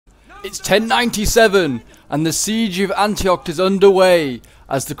It's 1097 and the Siege of Antioch is underway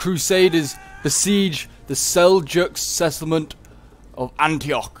as the Crusaders besiege the Seljuk settlement of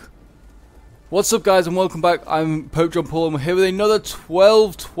Antioch. What's up guys and welcome back, I'm PopeJohnPaul and we're here with another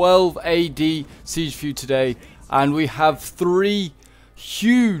 1212 AD siege for you today, and we have 3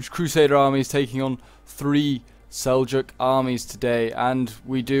 huge Crusader armies taking on 3 Seljuk armies today, and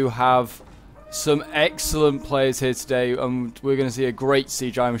we do have some excellent players here today, and we're going to see a great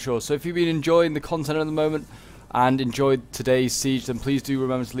siege, I'm sure. So if you've been enjoying the content at the moment and enjoyed today's siege, then please do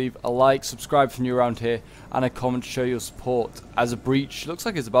remember to leave a like, subscribe if you're new around here, and a comment to show your support. As a breach looks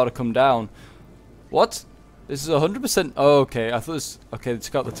like it's about to come down. What? This is 100%. Oh, okay. I thought this. Okay, they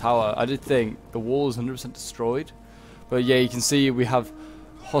took out the tower. I did think the wall is 100% destroyed, but yeah, you can see we have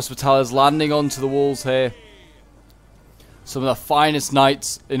hospitallers landing onto the walls here. Some of the finest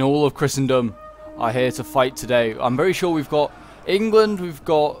knights in all of Christendom are here to fight today. I'm very sure we've got England, we've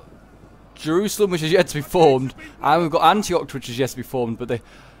got Jerusalem, which is yet to be formed, and we've got Antioch, which is yet to be formed, but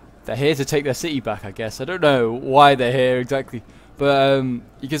they're here to take their city back, I guess. I don't know why they're here exactly, but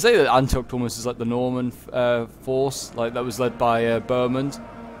you can say that Antioch almost is like the Norman force, like that was led by Bohemond.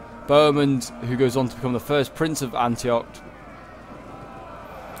 Bohemond, who goes on to become the first prince of Antioch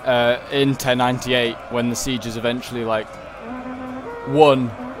in 1098, when the siege is eventually like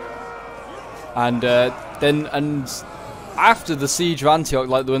won, and after the siege of Antioch,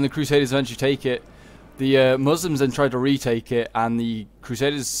 like when the Crusaders eventually take it, the Muslims then try to retake it, and the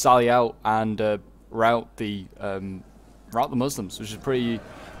Crusaders sally out and rout the Muslims, which is pretty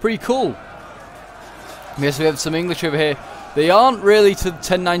cool. Yes, we have some English over here. They aren't really to the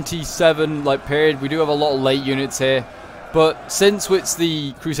 1097 like period. We do have a lot of late units here, but since it's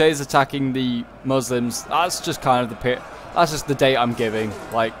the Crusaders attacking the Muslims, that's just kind of the period. That's just the date I'm giving.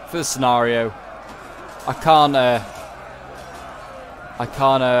 Like for the scenario, I can't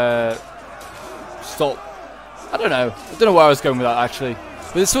stop. I don't know where I was going with that actually.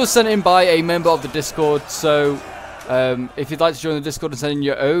 But this was sent in by a member of the Discord. So if you'd like to join the Discord and send in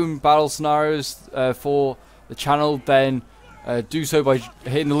your own battle scenarios for the channel, then do so by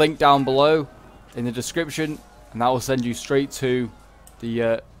hitting the link down below in the description, and that will send you straight to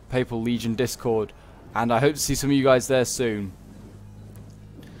the Papal Legion Discord. And I hope to see some of you guys there soon.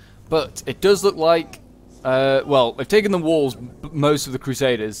 But it does look like, well, they've taken the walls, most of the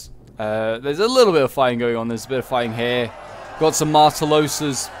Crusaders. There's a little bit of fighting going on. There's a bit of fighting here. Got some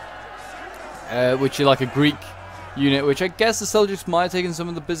Martelosas, which are like a Greek unit, which I guess the Seljuks might have taken some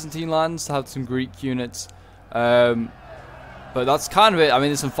of the Byzantine lands to have some Greek units. But that's kind of it. I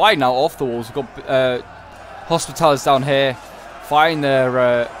mean, there's some fighting now off the walls. We've got Hospitallers down here fighting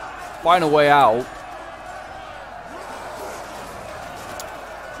their find a way out.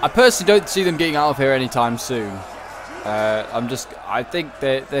 I personally don't see them getting out of here anytime soon. I think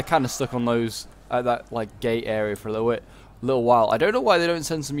they're kind of stuck on those that like gate area for a little while. I don't know why they don't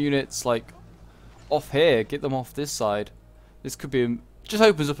send some units like off here, get them off this side. This could be just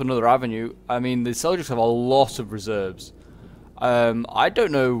opens up another avenue. I mean, the Seljuks have a lot of reserves. I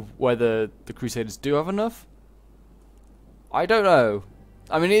don't know whether the Crusaders do have enough. I don't know.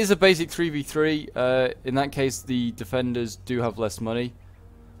 I mean, it is a basic 3v3. In that case, the defenders do have less money.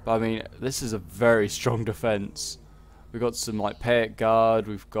 But I mean, this is a very strong defense. We've got some like Payet Guard,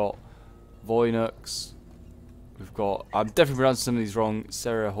 we've got Voynuks, we've got, I'm definitely pronouncing some of these wrong,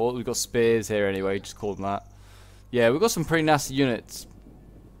 Sarah Hall, we've got Spears here anyway, just call them that. Yeah, we've got some pretty nasty units.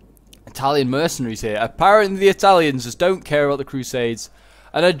 Italian mercenaries here. Apparently the Italians just don't care about the Crusades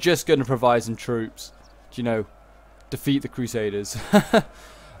and are just going to provide some troops to, you know, defeat the Crusaders.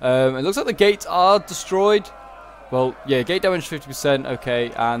 It looks like the gates are destroyed. Well, yeah, gate damage 50%,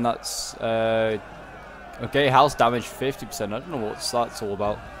 okay, and that's, okay, house damage 50%, I don't know what that's all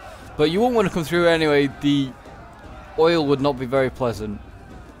about. But you won't want to come through anyway, the oil would not be very pleasant.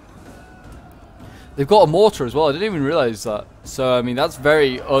 They've got a mortar as well, I didn't even realise that. So, I mean, that's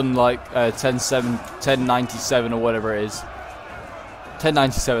very unlike 1097 or whatever it is.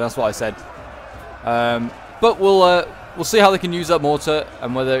 1097, that's what I said. But we'll see how they can use that mortar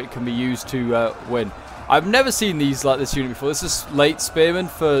and whether it can be used to win. I've never seen these like this unit before. This is late spearmen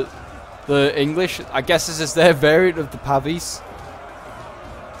for the English. I guess this is their variant of the Pavis.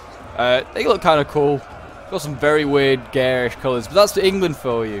 They look kind of cool. Got some very weird garish colours, but that's the England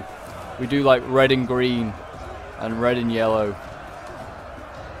for you. We do like red and green and red and yellow.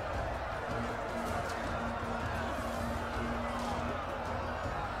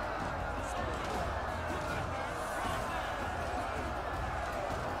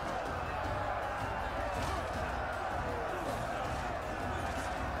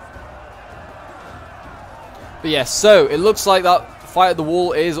 But yes, so it looks like that fight at the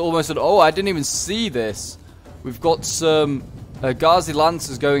wall is almost done. Oh, I didn't even see this. We've got some Ghazi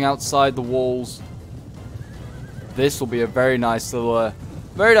Lancers going outside the walls. This will be a very nice little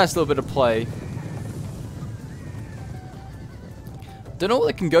bit of play. Don't know what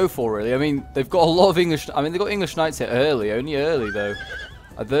they can go for, really. I mean, they've got a lot of English... I mean, they've got English knights here early. Only early, though.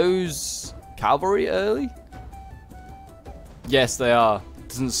 Are those cavalry early? Yes, they are.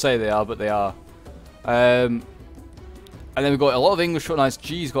 Doesn't say they are, but they are. And then we've got a lot of English foot knights.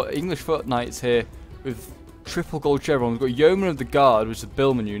 Geez, got English foot knights here with triple gold chevrons. We've got Yeomen of the Guard, which is a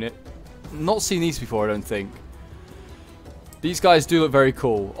Billman unit. Not seen these before, I don't think. These guys do look very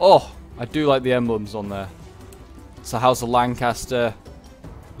cool. Oh, I do like the emblems on there. It's a House of Lancaster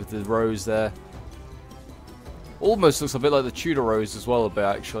with the rose there. Almost looks a bit like the Tudor rose as well, a bit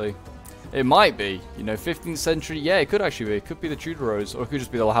actually. It might be, you know, 15th century. Yeah, it could actually be. It could be the Tudor rose, or it could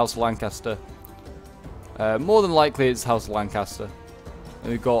just be the House of Lancaster. More than likely, it's House of Lancaster.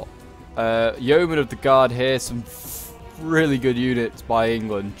 And we've got Yeomen of the Guard here. Some really good units by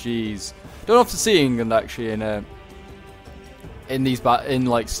England. Jeez, don't often see England actually in these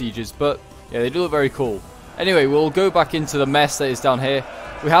like sieges, but yeah, they do look very cool. Anyway, we'll go back into the mess that is down here.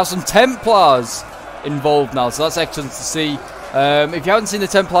 We have some Templars involved now, so that's excellent to see. If you haven't seen the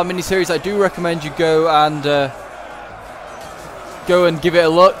Templar miniseries, I do recommend you go and give it a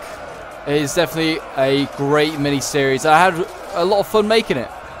look. It is definitely a great miniseries. I had a lot of fun making it.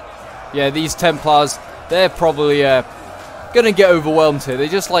 Yeah, these Templars, they're probably gonna get overwhelmed here. They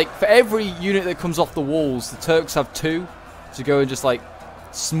just like, for every unit that comes off the walls, the Turks have 2 to go and just like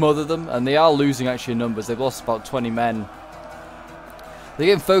smother them, and they are losing actually in numbers. They've lost about 20 men. They're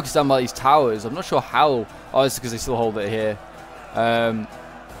getting focused down by these towers. I'm not sure how. Oh, it's because they still hold it here.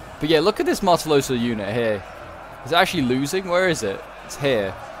 But yeah, look at this Martelloso unit here. Is it actually losing? Where is it? It's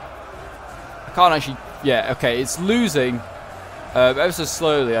here. I can't actually... Yeah, okay, it's losing ever so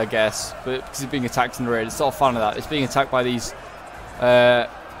slowly, I guess, but because it's being attacked in the rear. It's not a fan of that. It's being attacked by these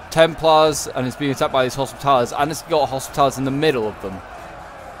Templars, and it's being attacked by these Hospitallers, and it's got Hospitallers in the middle of them.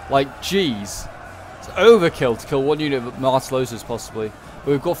 Like, jeez. It's overkill to kill one unit of Martellosos, possibly.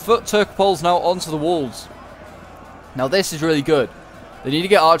 But we've got foot Turcopoles now onto the walls. Now, this is really good. They need to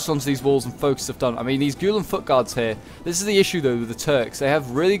get archers onto these walls and focus stuff done. I mean, these Gulen foot guards here. This is the issue, though, with the Turks. They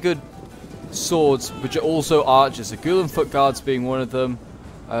have really good swords, which are also archers. The Gulen foot guards being one of them.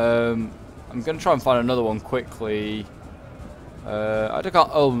 I'm going to try and find another one quickly. I don't know.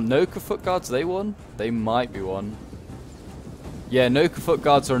 Oh, Noka foot guards, are they one? They might be one. Yeah, Noka foot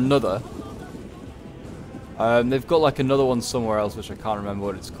guards are another. They've got like another one somewhere else, which I can't remember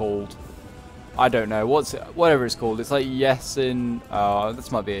what it's called. I don't know. Whatever it's called. It's like Yesin. Oh,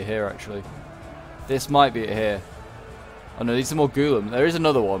 this might be it here, actually. This might be it here. Oh no, these are more Gulam. There is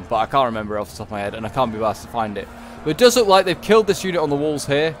another one, but I can't remember off the top of my head, and I can't be asked to find it. But it does look like they've killed this unit on the walls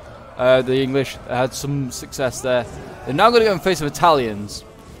here. The English had some success there. They're now going to go and face some Italians.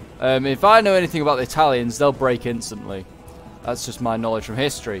 If I know anything about the Italians, they'll break instantly. That's just my knowledge from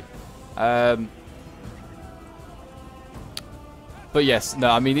history. But yes, no,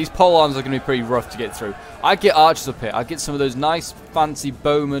 I mean, these pole arms are going to be pretty rough to get through. I get archers up here. I get some of those nice, fancy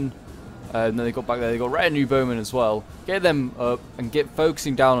bowmen. And then they got back there, they got retinue bowmen as well. Get them up and get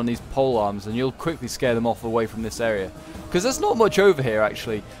focusing down on these pole arms, and you'll quickly scare them off away from this area. Because there's not much over here,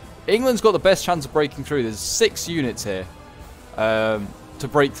 actually. England's got the best chance of breaking through. There's 6 units here to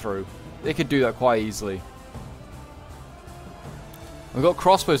break through. They could do that quite easily. We've got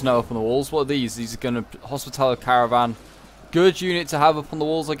crossbows now up on the walls. What are these? These are going to Hospitaller Caravan. Good unit to have up on the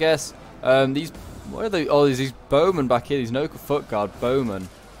walls, I guess. What are they? Oh, there's these bowmen back here. These Noka foot guard bowmen.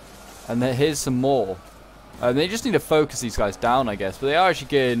 And then here's some more. They just need to focus these guys down, I guess. But they are actually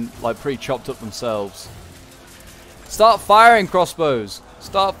getting like pretty chopped up themselves. Start firing, crossbows.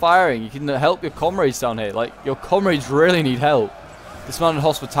 Start firing. You can help your comrades down here. Like, your comrades really need help. Dismounted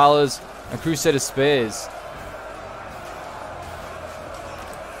Hospitallers and Crusader spears.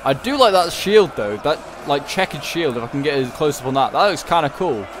 I do like that shield though, that like checkered shield. If I can get a close up on that, that looks kind of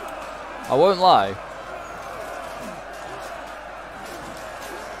cool. I won't lie.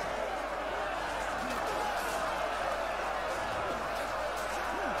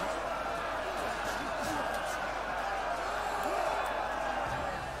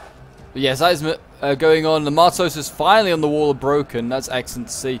 But yes, that is going on. The Martos is finally on the wall, are broken. That's excellent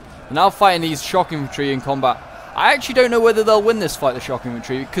to see. They're now fighting these shock infantry in combat. I actually don't know whether they'll win this fight, the shock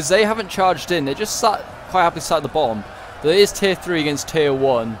infantry, because they haven't charged in. They just sat quite happily sat at the bottom. There is tier 3 against tier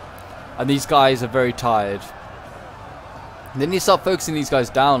 1, and these guys are very tired. And then you start focusing these guys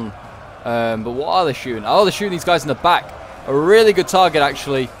down. But what are they shooting? Oh, they're shooting these guys in the back. A really good target,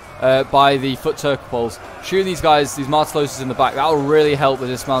 actually. by the foot Turcopoles. Shooting these guys, these Martelloses in the back, that will really help the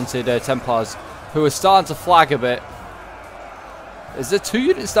dismounted Templars, who are starting to flag a bit. Is there 2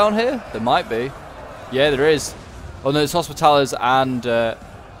 units down here? There might be. Yeah, there is. Oh no, it's Hospitallers and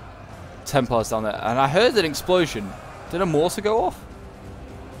Templars down there. And I heard an explosion. Did a mortar go off?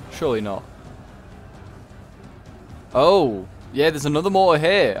 Surely not. Oh, yeah, there's another mortar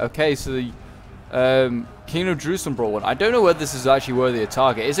here. Okay, so the Kingdom of Jerusalem brought one. I don't know whether this is actually worthy of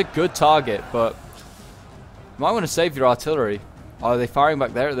target. It's a good target, but you might want to save your artillery. Are they firing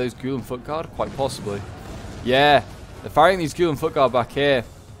back there at those Gulen Foot Guard? Quite possibly. Yeah, they're firing these Gulen Foot Guard back here.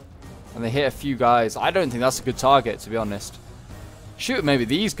 And they hit a few guys. I don't think that's a good target, to be honest. Shoot maybe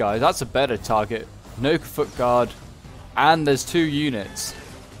these guys. That's a better target. Noka Foot Guard. And there's 2 units.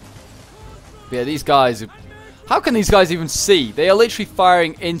 But yeah, these guys... How can these guys even see? They are literally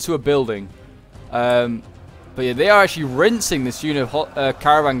firing into a building. But yeah, they are actually rinsing this unit of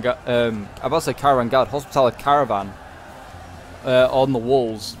caravan... I'm about to say caravan guard. Hospitaller caravan. On the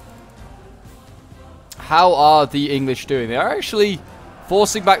walls. How are the English doing? They are actually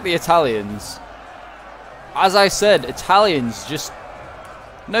forcing back the Italians. As I said, Italians just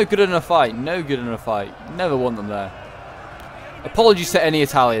no good in a fight. No good in a fight. Never want them there. Apologies to any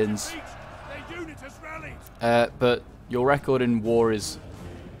Italians. But your record in war is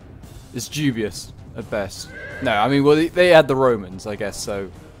dubious at best. No, I mean, well, they had the Romans, I guess,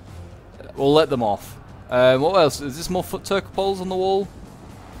 so we'll let them off. What else? Is this more foot Turcopoles on the wall?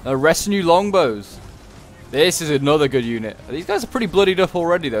 Retinue longbows. This is another good unit. These guys are pretty bloodied up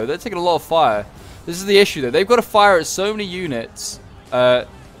already, though. They're taking a lot of fire. This is the issue, though. They've got to fire at so many units that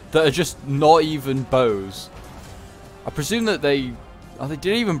are just not even bows. I presume that they... Oh, they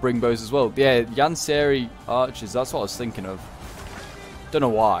didn't even bring bows as well. Yeah, Yanseri archers. That's what I was thinking of. Don't know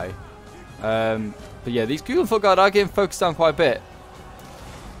why. But yeah, these Gulen Foot Guard are getting focused down quite a bit.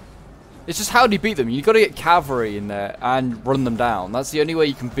 It's just how do you beat them? You've got to get cavalry in there and run them down. That's the only way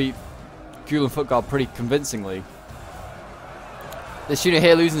you can beat Gulen Foot Guard pretty convincingly. This unit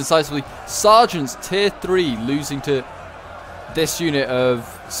here losing decisively. Sergeants tier 3 losing to this unit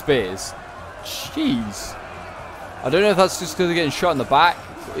of spears. Jeez. I don't know if that's just because they're getting shot in the back.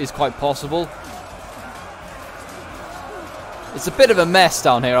 It's quite possible. It's a bit of a mess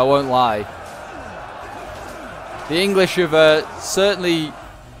down here, I won't lie. The English have certainly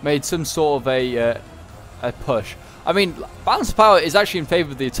made some sort of a push. I mean, balance of power is actually in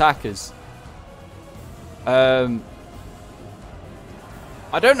favour of the attackers. I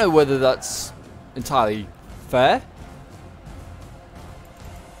don't know whether that's entirely fair.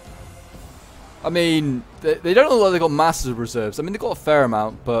 I mean, they don't look like they've got masses of reserves. I mean, they've got a fair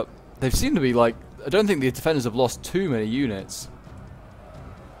amount, but they seem to be like... I don't think the defenders have lost too many units.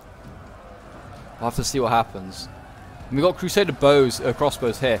 We'll have to see what happens. And we've got Crusader bows,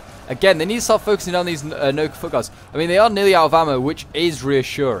 crossbows here. Again, they need to start focusing on these Noka Foot Guards. I mean, they are nearly out of ammo, which is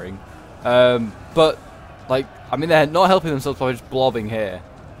reassuring. But, like, I mean, they're not helping themselves by just blobbing here.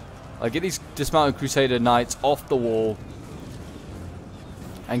 Like, get these dismounted Crusader knights off the wall.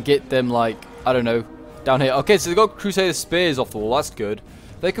 And get them, like, I don't know, down here. Okay, so they've got Crusader spears off the wall. That's good.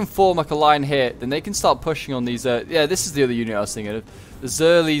 If they can form, like, a line here, then they can start pushing on these... yeah, this is the other unit I was thinking of. The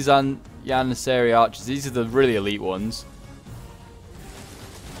Zerlis and Janissary archers. These are the really elite ones.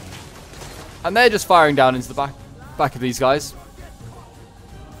 And they're just firing down into the back of these guys.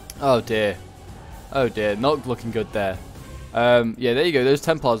 Oh, dear. Oh, dear. Not looking good there. Yeah, there you go. Those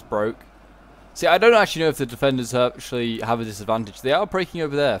Templars broke. See, I don't actually know if the defenders actually have a disadvantage. They are breaking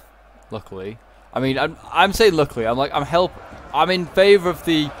over there, luckily. I mean, I'm saying luckily. I'm in favour of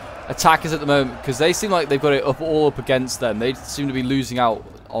the attackers at the moment because they seem like they've got it all up against them. They seem to be losing out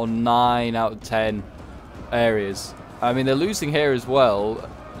on 9 out of 10 areas. I mean, they're losing here as well.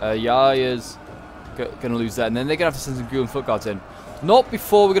 Yaya's going to lose that, and then they're going to have to send some Gulen Foot Guards in. Not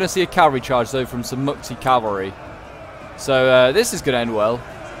before we're going to see a cavalry charge, though, from some Mukti cavalry. So this is going to end well.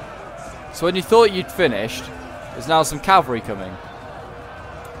 So when you thought you'd finished, there's now some cavalry coming.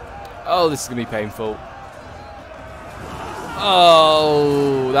 Oh, this is going to be painful.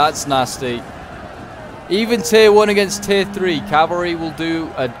 Oh, that's nasty. Even tier 1 against tier 3, cavalry will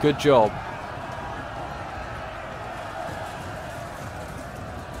do a good job.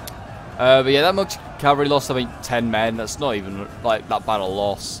 But yeah, that much cavalry lost, I think, 10 men. That's not even like that bad a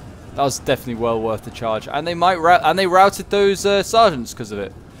loss. That was definitely well worth the charge. And they they routed those sergeants because of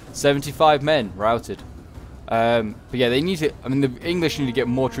it. 75 men routed. But yeah, they need to... I mean, the English need to get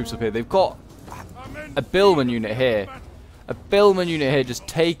more troops up here. They've got a Billman unit here. A Billman unit here just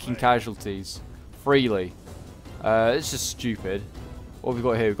taking casualties freely. It's just stupid. What have we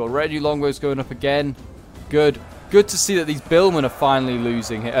got here? We've got retinue longbows going up again. Good. Good to see that these Billmen are finally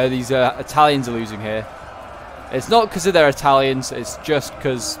losing here. These Italians are losing here. It's not because of their Italians. It's just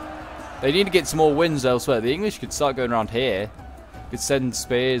because they need to get some more wins elsewhere. The English could start going around here. Could send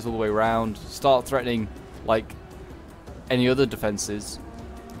spears all the way around. Start threatening like any other defenses.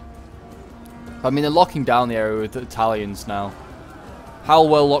 I mean, they're locking down the area with the Italians now. How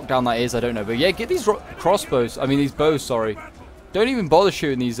well locked down that is, I don't know. But yeah, get these crossbows. I mean, these bows, sorry. Don't even bother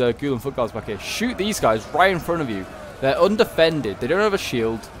shooting these Gulen foot guards back here. Shoot these guys right in front of you. They're undefended. They don't have a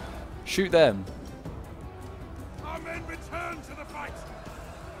shield. Shoot them. Our men return to the fight.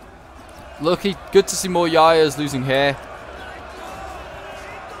 Lucky. Good to see more Yayas losing here.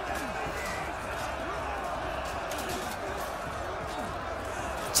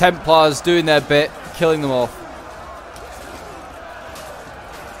 Templars doing their bit. Killing them off.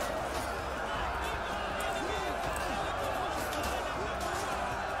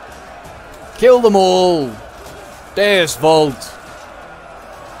 Kill them all! Deus Vult!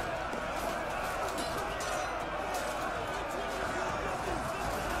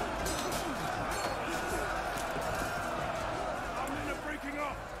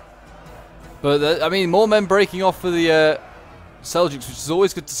 But I mean, more men breaking off for the Seljuks, which is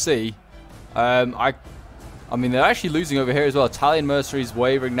always good to see. I mean, they're actually losing over here as well. Italian mercenaries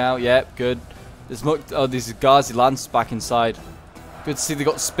wavering now. Yep, good. These Ghazi Lance back inside. Good to see they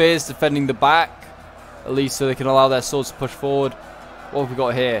got spears defending the back, at least so they can allow their swords to push forward. What have we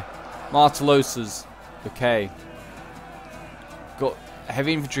got here? Martellosas. Okay. Got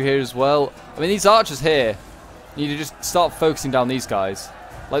heavy infantry here as well. I mean, these archers here need to just start focusing down these guys.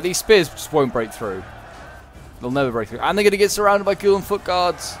 Like, these spears just won't break through. They'll never break through. And they're going to get surrounded by Gulen foot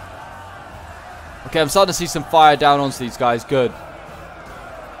guards. Okay, I'm starting to see some fire down onto these guys. Good.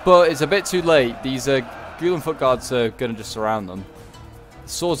 But it's a bit too late. These Gulen foot guards are going to just surround them.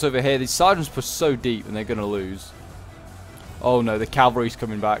 Swords over here. These sergeants push so deep and they're going to lose. Oh no, the cavalry's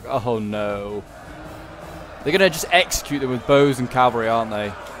coming back. Oh no. They're going to just execute them with bows and cavalry, aren't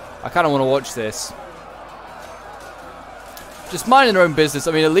they? I kind of want to watch this. Just minding their own business.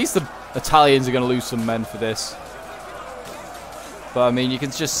 I mean, at least the Italians are going to lose some men for this. But I mean, you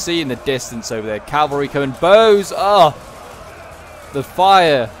can just see in the distance over there. Cavalry coming. Bows! Oh! The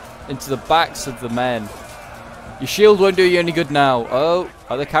fire into the backs of the men. Your shield won't do you any good now. Oh,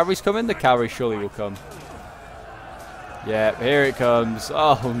 are the cavalry's coming? The cavalry surely will come. Yeah, here it comes.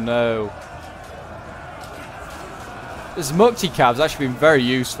 Oh no. This Mukti cab's actually been very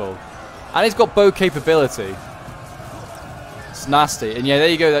useful. And it's got bow capability. It's nasty. And yeah, there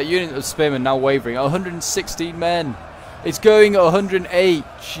you go. That unit of spearmen now wavering. 116 men. It's going at 108.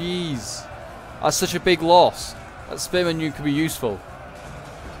 Jeez. That's such a big loss. That spearman unit could be useful.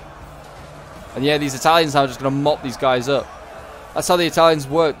 And yeah, these Italians now are just going to mop these guys up. That's how the Italians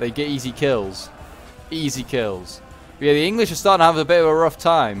work. They get easy kills. Easy kills. But yeah, the English are starting to have a bit of a rough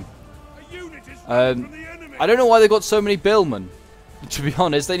time. I don't know why they got so many billmen. To be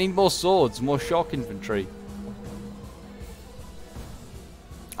honest, they need more swords, more shock infantry.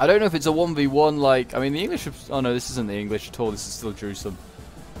 I don't know if it's a 1v1 like... I mean, the English... Oh no, this isn't the English at all. This is still Jerusalem.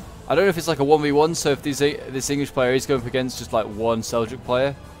 I don't know if it's like a 1v1, so if this English player is going up against just like one Seljuk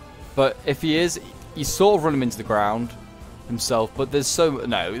player. But if he is, you sort of run him into the ground himself. But there's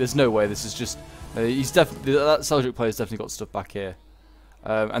there's no way. This is just he's definitely that Seljuk player's definitely got stuff back here,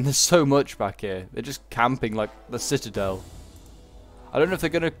 and there's so much back here. They're just camping like the citadel. I don't know if they're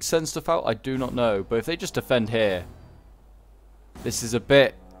going to send stuff out. I do not know. But if they just defend here, this is a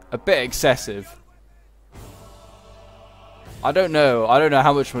bit excessive. I don't know. I don't know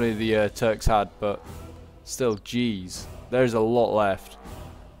how much money the Turks had, but still, geez, there's a lot left.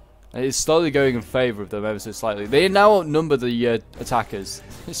 And it's slowly going in favour of them ever so slightly. They now outnumber the attackers.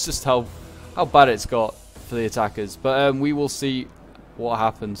 It's just how bad it's got for the attackers. But we will see what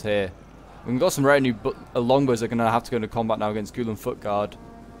happens here. We've got some retinue, but longbows are going to have to go into combat now against Gulen foot guard.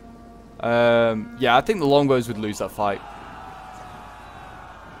 Yeah, I think the longbows would lose that fight.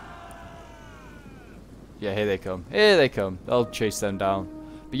 Yeah, here they come. Here they come. They'll chase them down.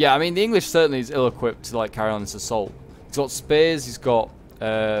 But yeah, I mean, the English certainly is ill-equipped to like carry on this assault. He's got spears. He's got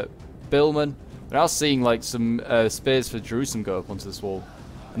billmen. We're now seeing like some spears for Jerusalem go up onto this wall.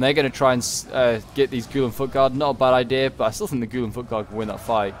 And they're going to try and get these Gulen foot guard. Not a bad idea, but I still think the Gulen foot guard can win that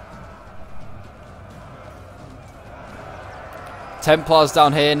fight. Templars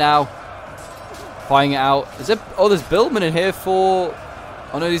down here now. Fighting it out. Is there, oh, there's billmen in here for...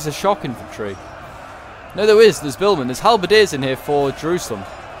 Oh no, these are shock infantry. No, there's billmen. There's halberdiers in here for Jerusalem.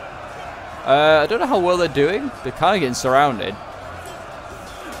 I don't know how well they're doing. They're kind of getting surrounded.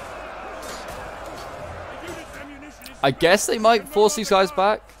 I guess they might force these guys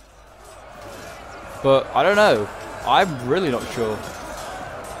back. But I don't know. I'm really not sure.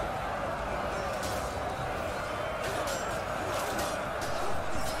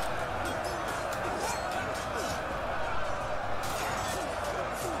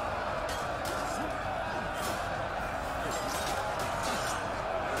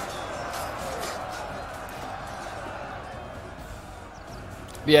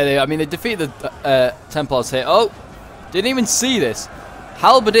 Yeah, I mean, they defeated the Templars here. Oh, didn't even see this.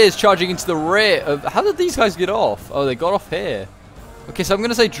 Halberdiers charging into the rear of... How did these guys get off? Oh, they got off here. Okay, so I'm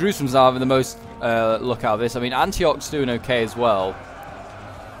going to say Jerusalem's now having the most look out of this. I mean, Antioch's doing okay as well.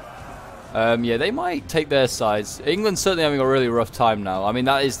 Yeah, they might take their sides. England's certainly having a really rough time now. I mean,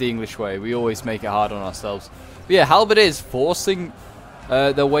 that is the English way. We always make it hard on ourselves. But yeah, Halberdiers forcing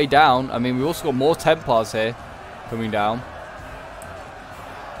their way down. I mean, we've also got more Templars here coming down.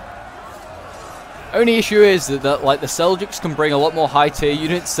 Only issue is that like the Seljuks can bring a lot more high tier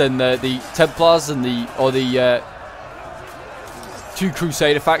units than the Templars and the two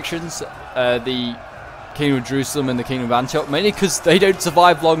Crusader factions, the Kingdom of Jerusalem and the Kingdom of Antioch, mainly because they don't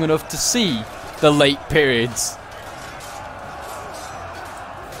survive long enough to see the late periods.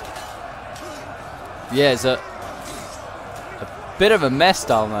 Yeah, it's a bit of a mess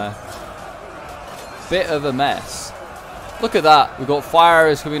down there. Bit of a mess. Look at that. We've got fire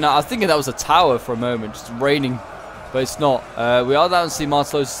arrows coming out. I was thinking that was a tower for a moment, just raining, but it's not. We are down to see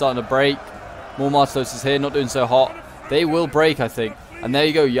Martellosis starting to break. More Martelloses here, not doing so hot. They will break, I think. And there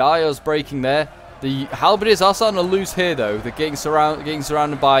you go. Yaya's breaking there. The Halberdiers are starting to lose here, though. They're getting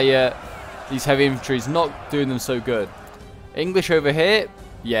surrounded by these heavy infantries, not doing them so good. English over here.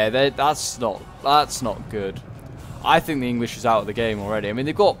 Yeah, that's not good. I think the English is out of the game already. I mean,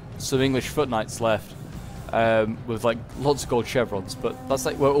 they've got some English foot knights left. With like lots of gold chevrons, but that's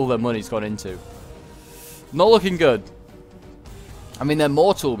like where all their money's gone into. Not looking good. I mean, their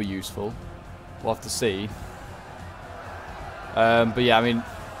mortar will be useful. We'll have to see. But yeah, I mean,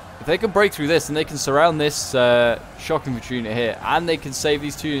 if they can break through this, then they can surround this shock infantry unit here, and they can save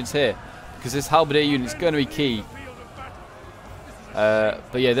these two units here, because this halberdier unit is going to be key.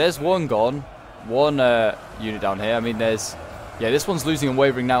 But yeah, there's one gone, one unit down here. I mean, there's. Yeah, this one's losing and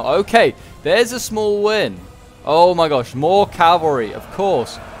wavering now. Okay, there's a small win. Oh my gosh, more cavalry, of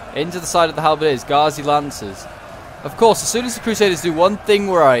course. Into the side of the halberdiers, Ghazi Lancers. Of course, as soon as the Crusaders do one thing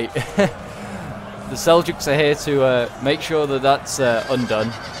right, the Seljuks are here to make sure that that's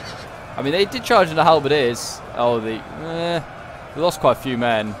undone. I mean, they did charge into halberdiers. Oh, they lost quite a few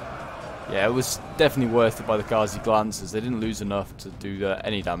men. Yeah, it was definitely worth it by the Ghazi Lancers. They didn't lose enough to do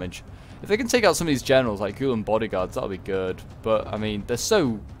any damage. If they can take out some of these generals, like Gulen bodyguards, that'll be good. But, I mean, they're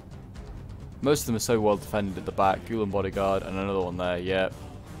so... Most of them are so well defended at the back. Gulen bodyguard and another one there, yeah.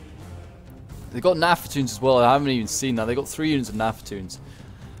 They've got Nafatoons as well. I haven't even seen that. They've got 3 units of Nafatoons.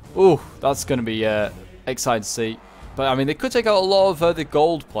 Ooh, that's going to be exciting to see. But, I mean, they could take out a lot of the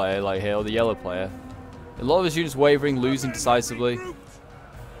gold player, like here, or the yellow player. A lot of his units wavering, losing decisively.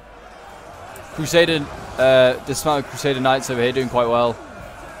 Crusader, dismounted Crusader Knights over here doing quite well.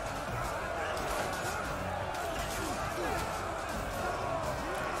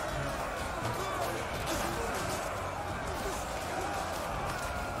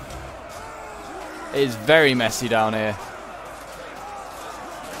 It is very messy down here.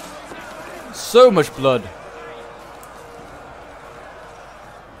 So much blood.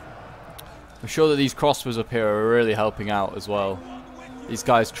 I'm sure that these crossbows up here are really helping out as well. These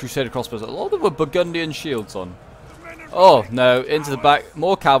guys, Crusader crossbows, a lot of them were Burgundian shields on. Oh, no, into the back.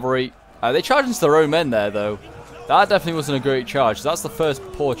 More cavalry. They charged into their own men there, though. That definitely wasn't a great charge. That's the first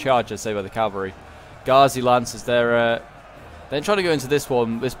poor charge, I'd say, by the cavalry. Ghazi Lancers, they're trying to go into this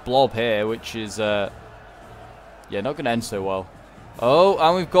one, this blob here, which is, yeah, not going to end so well. Oh,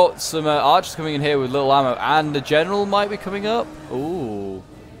 and we've got some archers coming in here with little ammo, and the general might be coming up. Ooh.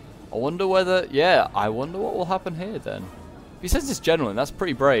 I wonder whether, yeah, I wonder what will happen here then. If he sends this general in, that's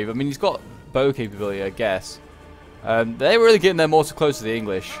pretty brave. I mean, he's got bow capability, I guess. They're really getting their mortar close to the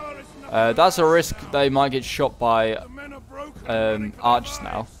English. That's a risk they might get shot by archers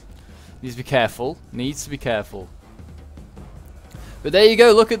now. Needs to be careful. Needs to be careful. But there you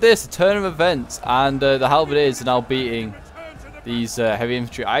go. Look at this. A turn of events. And the halberdiers are now beating these heavy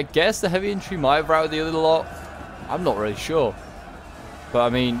infantry. I guess the heavy infantry might have routed the other lot. I'm not really sure. But I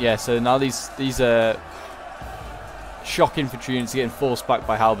mean, yeah, so now these shock infantry units are getting forced back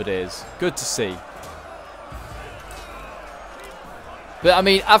by halberdiers. Good to see. But I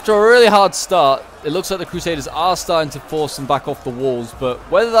mean, after a really hard start, it looks like the Crusaders are starting to force them back off the walls. But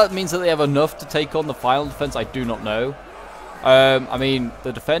whether that means that they have enough to take on the final defense, I do not know. I mean,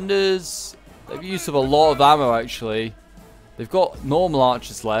 the defenders, they've used up a lot of ammo, actually. They've got normal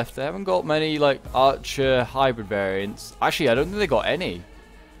archers left. They haven't got many like archer hybrid variants. Actually, I don't think they got any.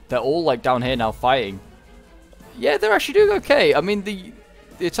 They're all like down here now fighting. Yeah, they're actually doing okay. I mean, the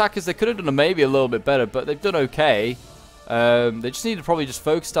attackers, they could have done maybe a little bit better, but they've done okay. They just need to probably just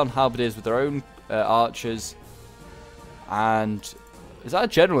focus down halberdiers with their own archers. And is that a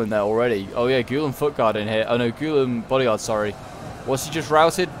general in there already? Oh yeah, Gulam Footguard in here. Oh no, Gulam Bodyguard, sorry. What's he just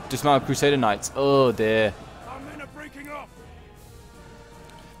routed? Dismounted Crusader Knights. Oh dear. Our men are breaking up.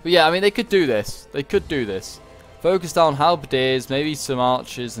 But yeah, I mean, they could do this. They could do this. Focus down halberdiers, maybe some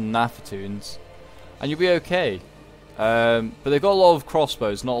archers and Nafatoons, and you'll be okay. But they've got a lot of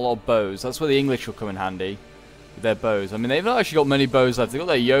crossbows, not a lot of bows. That's where the English will come in handy with their bows. I mean, they've not actually got many bows left. They've got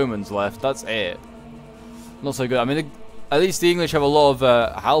their yeomans left. That's it. Not so good. I mean, at least the English have a lot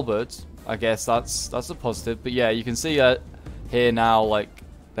of halberds. I guess that's a positive. But yeah, you can see here now, like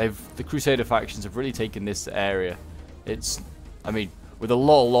the Crusader factions have really taken this area. It's, I mean, with a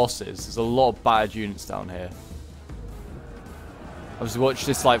lot of losses. There's a lot of battered units down here. Obviously, watch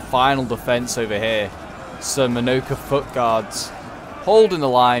this like final defense over here. Some Manoka foot guards holding the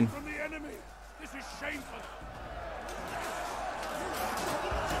line. From the enemy. This is shameful.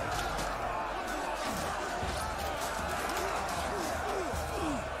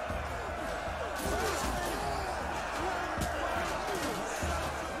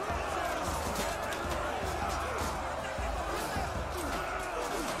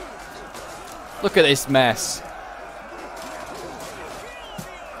 Look at this mess.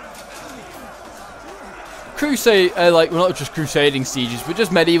 Crusade, like, well, not just crusading sieges, but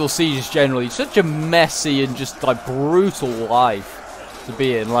just medieval sieges generally. Such a messy and just like brutal life to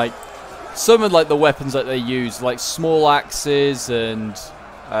be in. Like, some of like the weapons that they use, like small axes and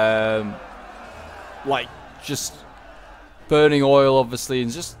like just burning oil, obviously,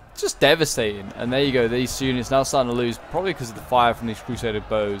 and just devastating. And there you go. These units now starting to lose, probably because of the fire from these Crusader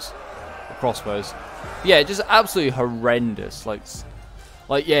bows, or crossbows. Yeah, just absolutely horrendous.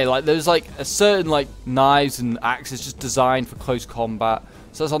 Like yeah, like there's like a certain like knives and axes just designed for close combat.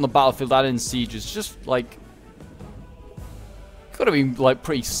 So that's on the battlefield and in sieges. Just like, gotta be like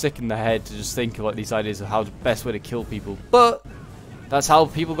pretty sick in the head to just think of like these ideas of how the best way to kill people. But that's how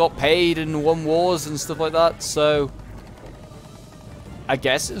people got paid and won wars and stuff like that. So I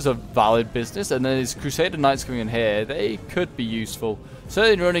guess it's a valid business. And then these Crusader Knights coming in here, they could be useful.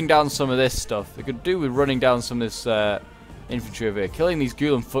 Certainly running down some of this stuff. They could do with running down some of this infantry over here. Killing these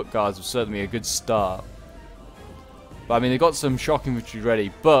Gulam foot guards was certainly a good start. But I mean, they got some shock infantry ready.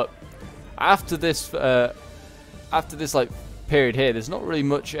 But after this like period here, there's not really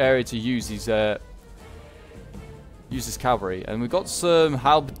much area to use these use this cavalry. And we've got some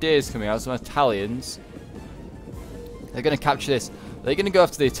halberdiers coming out, some Italians. They're going to capture this. They're going to go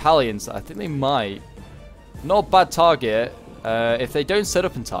after the Italians. I think they might. Not a bad target if they don't set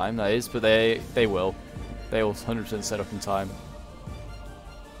up in time, that is. But they will. They will 100% set up in time.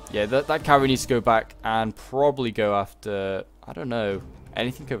 Yeah, that cavalry needs to go back and probably go after, I don't know,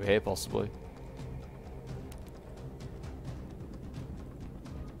 anything over here possibly.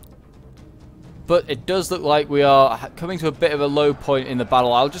 But it does look like we are coming to a bit of a low point in the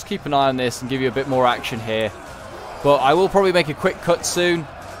battle. I'll just keep an eye on this and give you a bit more action here. But I will probably make a quick cut soon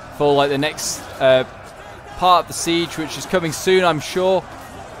for like the next part of the siege, which is coming soon, I'm sure.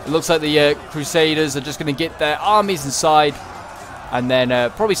 It looks like the Crusaders are just going to get their armies inside and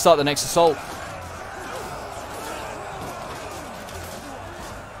then probably start the next assault.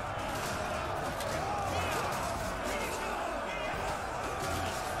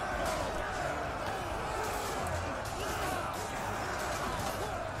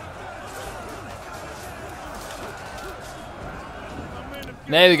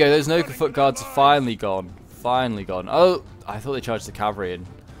 There we go, those Noka foot guards are finally gone. Finally gone. Oh, I thought they charged the cavalry in.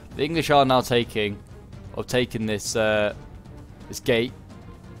 The English are now taking this this gate.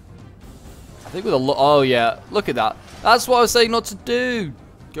 I think with a lot. Oh yeah, look at that. That's what I was saying not to do.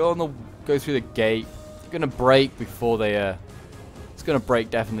 Go through the gate. It's gonna break before they. It's gonna break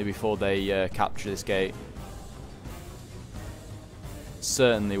definitely before they capture this gate.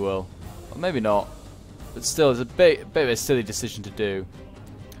 Certainly will. Or maybe not. But still, it's a bit of a silly decision to do.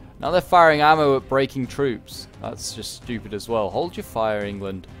 Now they're firing ammo at breaking troops. That's just stupid as well. Hold your fire,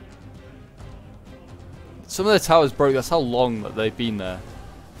 England. Some of the towers broke. That's how long that they've been there.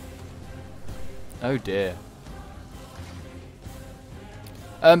 Oh dear.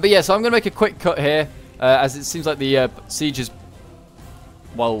 But yeah, so I'm going to make a quick cut here, as it seems like the siege is,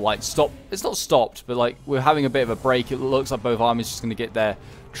 well, like stopped. It's not stopped, but like we're having a bit of a break. It looks like both armies are just going to get their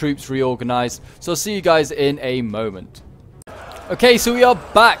troops reorganized. So I'll see you guys in a moment. Okay, so we are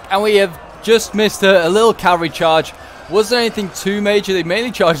back, and we have just missed a little cavalry charge. Wasn't anything too major. They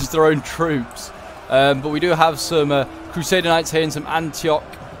mainly charged their own troops. But we do have some Crusader Knights here and some Antioch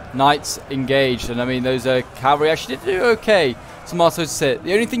Knights engaged. And I mean, those cavalry actually did do okay. Some Marsos hit.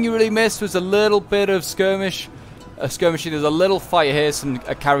 The only thing you really missed was a little bit of skirmishing. There's a little fight here, some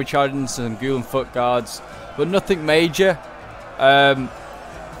cavalry charging, some Ghoul and Foot Guards, but nothing major. That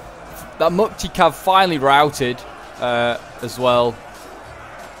Mukti Cav finally routed as well.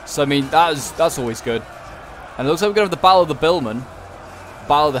 So I mean, that's always good. And it looks like we're going to have the Battle of the Billmen.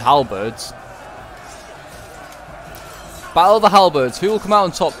 Battle of the Halberds. Battle of the Halberds. Who will come out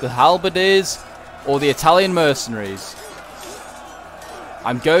on top? The Halberdiers or the Italian mercenaries?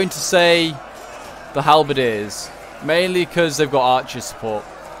 I'm going to say the Halberdiers. Mainly because they've got archer support.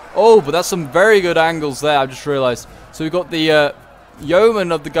 Oh, but that's some very good angles there, I've just realised. So we've got the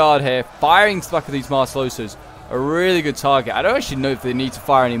yeomen of the guard here firing to the back of these Marselosos. A really good target. I don't actually know if they need to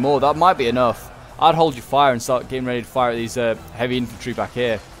fire anymore. That might be enough. I'd hold your fire and start getting ready to fire at these heavy infantry back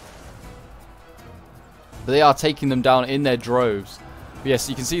here. But they are taking them down in their droves. But yes,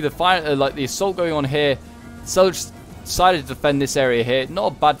 you can see the like the assault going on here. So decided to defend this area here.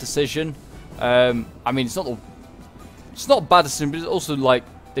 Not a bad decision. I mean, it's not a bad decision, but it's also like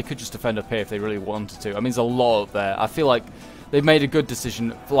they could just defend up here if they really wanted to. I mean, there's a lot up there. I feel like they've made a good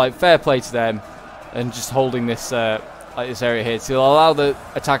decision. Like, fair play to them, and just holding this like this area here to allow the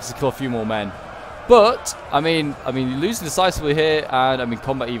attackers to kill a few more men. But I mean, you're losing decisively here, and I mean,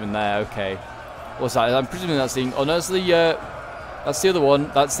 combat even there. Okay, what's that? I'm presuming that's the. Oh no, that's the other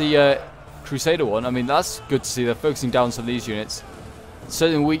one. That's the Crusader one. I mean, that's good to see. They're focusing down some of these units,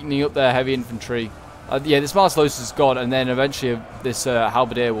 certainly weakening up their heavy infantry. Yeah, this Marselos is gone, and then eventually this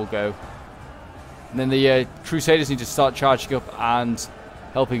Halberdier will go. And then the Crusaders need to start charging up and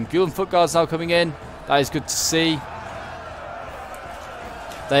helping. Ghoul and Foot Guards now coming in. That is good to see.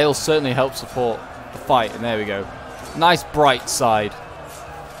 They'll certainly help support the fight, and there we go. Nice bright side.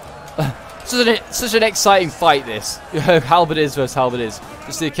 Such an exciting fight, this. Halberdiers versus Halberdiers.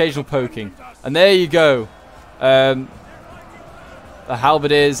 Just the occasional poking. And there you go. The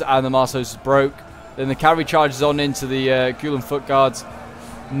Halberdiers and the Marselos broke. Then the cavalry charges on into the Ghoul and Foot Guards.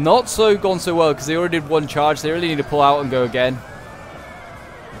 Not so gone so well because they already did one charge. They really need to pull out and go again.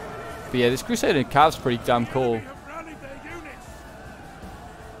 But yeah, this Crusader Cav's pretty damn cool.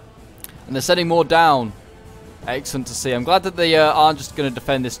 And they're sending more down. Excellent to see. I'm glad that they aren't just going to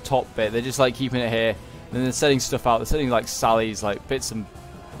defend this top bit. They're just like keeping it here. And then they're setting stuff out. They're setting like sallies, like bits and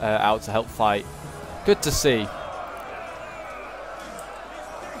out to help fight. Good to see.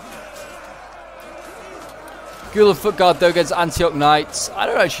 Ghoul and Foot Guard though against Antioch Knights. I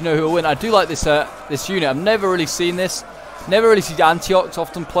don't actually know who will win. I do like this this unit. I've never really seen this. Never really seen Antiochs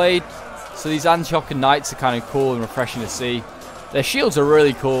often played. So these Antioch and Knights are kind of cool and refreshing to see. Their shields are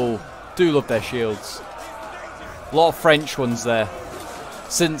really cool. Do love their shields. A lot of French ones there.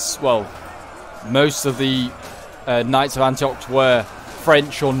 Since, well, most of the Knights of Antioch were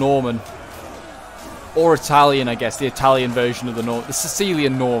French or Norman. Or Italian, I guess. The Italian version of the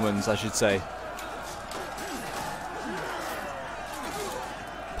Sicilian Normans, I should say.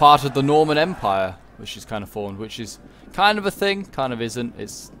 Part of the Norman Empire, which is kind of formed, which is kind of a thing, kind of isn't.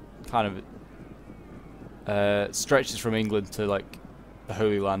 It's kind of stretches from England to like the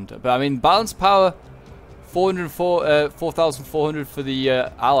Holy Land. But I mean, balance power, 4,400 for the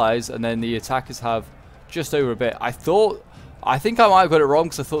allies, and then the attackers have just over a bit. I think I might have got it wrong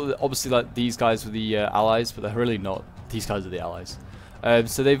because I thought that obviously like these guys were the allies, but they're really not. These guys are the allies.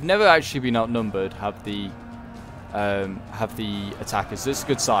 So they've never actually been outnumbered. Have the attackers. So it's a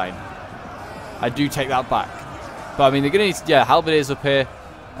good sign. I do take that back. But I mean, they're going to need, yeah, Halberdiers up here.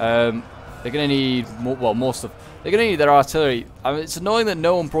 They're going to need more, well, more stuff. They're going to need their artillery. I mean, it's annoying that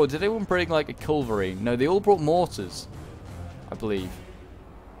no one brought, did anyone bring like a cavalry? No, they all brought mortars, I believe.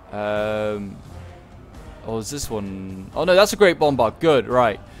 Oh, is this one? Oh no, that's a Great Bombard. Good,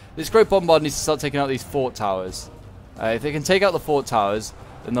 right. This Great Bombard needs to start taking out these fort towers. If they can take out the fort towers,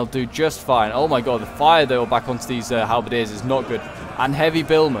 then they'll do just fine. Oh my god, the fire though back onto these Halberdiers is not good. And heavy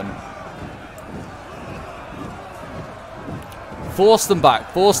billmen. Force them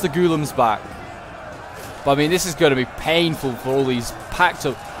back. Force the Ghoulims back. But I mean, this is going to be painful for all these packed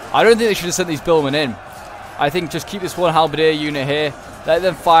up. I don't think they should have sent these billmen in. I think just keep this one Halberdier unit here. Let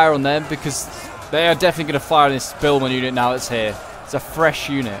them fire on them because they are definitely going to fire on this billman unit now that's here. It's a fresh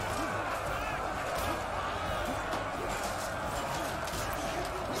unit.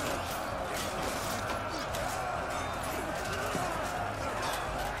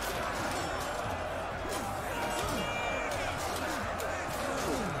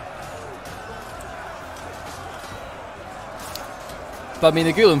 But I mean,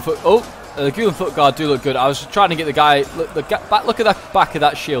 the Ghoul and Foot... Oh! The Gulen Foot Guard do look good. I was trying to get the guy. Look at that back of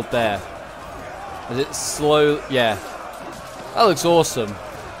that shield there. Is it slow? Yeah. That looks awesome.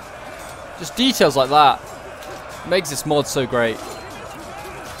 Just details like that makes this mod so great.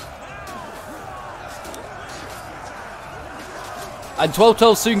 And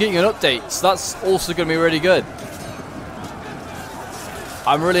 12.12 soon getting an update, so that's also going to be really good.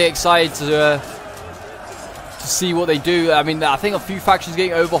 I'm really excited to see what they do. I mean, I think a few factions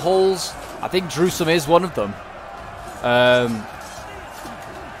getting overhauls. I think Jerusalem is one of them.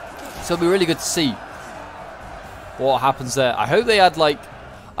 So it'll be really good to see what happens there. I hope they had like,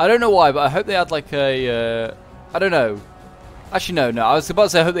 I don't know why, but I hope they had like a, I don't know. Actually, no. I was about to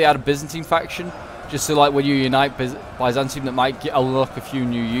say I hope they had a Byzantine faction. Just so like when you unite Byzantium, that might unlock a few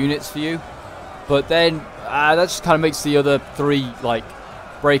new units for you. But then that just kind of makes the other three like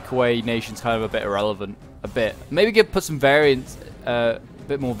breakaway nations kind of a bit irrelevant. A bit. Maybe put some variants, a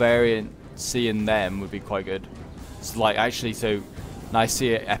bit more variancy in them would be quite good. So like actually, so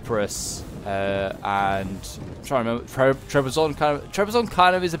Nicaea, Epirus, and I'm trying to remember Trebizond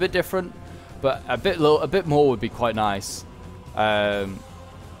kind of is a bit different, but a bit more would be quite nice. The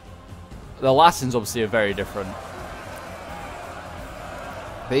Latins obviously are very different.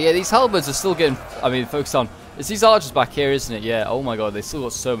 But yeah, these halberds are still getting, I mean, focused on. It's these archers back here, isn't it? Yeah, oh my god, they still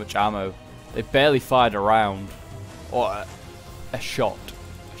got so much ammo. They barely fired a round. Or a shot,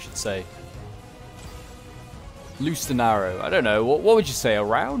 I should say. Loose and arrow. I don't know, what would you say? A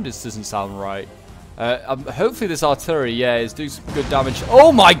round? This doesn't sound right. Hopefully this artillery, yeah, is doing some good damage.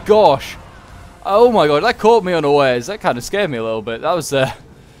 Oh my gosh! Oh my god, that caught me unawares. That kind of scared me a little bit. That was,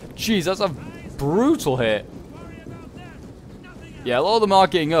 jeez, that's a brutal hit. Yeah, a lot of them are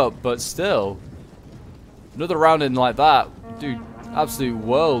getting up, but still. Another round in like that, dude, absolute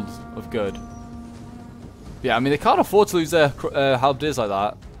world of good. Yeah, I mean, they can't afford to lose their halberdiers like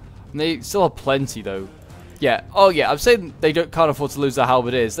that. And they still have plenty, though. Yeah, oh yeah, I'm saying they can't afford to lose their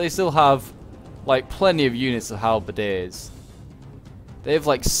halberdiers. They still have, like, plenty of units of halberdiers. They have,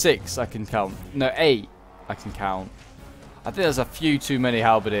 like, 6 I can count. No, 8 I can count. I think there's a few too many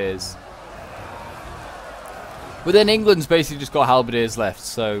halberdiers. But then England's basically just got halberdiers left,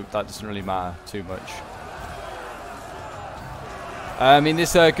 so that doesn't really matter too much. I mean,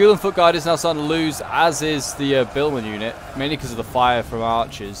 this Gulen Foot Guard is now starting to lose, as is the Billman unit, mainly because of the fire from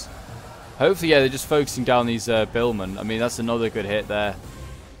archers. Hopefully, yeah, they're just focusing down these Billmen. I mean, that's another good hit there.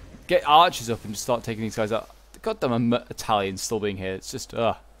 Get archers up and just start taking these guys out. Goddamn Italians still being here. It's just,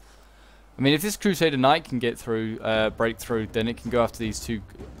 I mean, if this Crusader Knight can get through, break through, then it can go after these two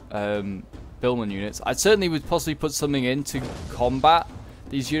Billman units. I certainly would possibly put something in to combat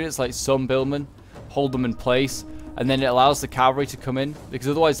these units, like some Billman, hold them in place, and then it allows the cavalry to come in, because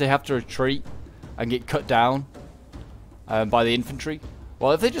otherwise they have to retreat and get cut down by the infantry.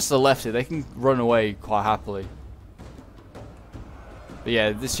 Well, if they just left it, they can run away quite happily. But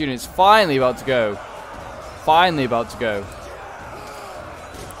yeah, this unit's finally about to go. Finally about to go.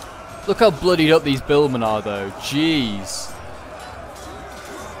 Look how bloodied up these Billmen are, though. Jeez.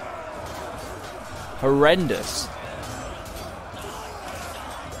 Horrendous.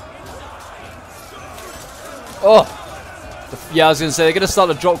 Oh! Yeah, I was going to say, they're going to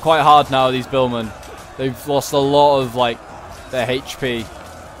start to drop quite hard now, these Billmen. They've lost a lot of, like, their HP.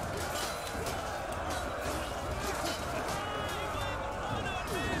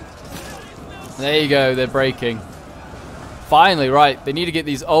 There you go, they're breaking. Finally, right, they need to get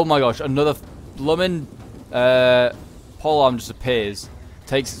these. Oh my gosh, another blooming polearm just appears,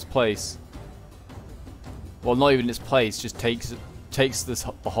 takes its place. Well, not even its place, just takes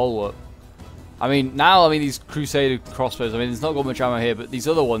the whole up. I mean, now, these Crusader crossbows, I mean, there's not got much ammo here, but these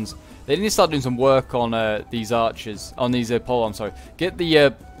other ones, they need to start doing some work on these archers, on these polearms, sorry. Get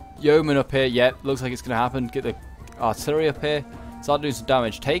the yeomen up here, yeah, looks like it's going to happen. Get the artillery up here, start doing some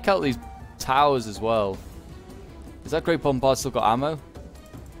damage. Take out these towers as well. Is that Great Bombard still got ammo?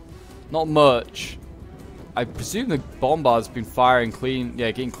 Not much. I presume the Bombard's been firing clean, yeah,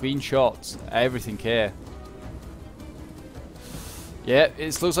 getting clean shots. Everything here. Yeah,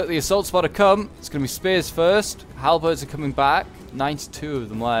 it looks like the assault's about to come. It's going to be spears first. Halberds are coming back. 92 of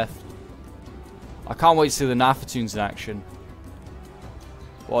them left. I can't wait to see the Nafatoons in action.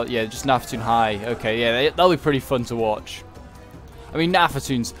 Well, yeah, just Nafatoon High. Okay, yeah, that'll be pretty fun to watch. I mean,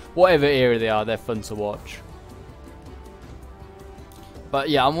 Nafatoons, whatever era they are, they're fun to watch. But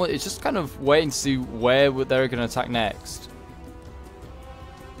yeah, it's just kind of waiting to see where they're going to attack next.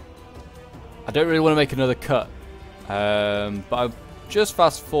 I don't really want to make another cut. But I'll just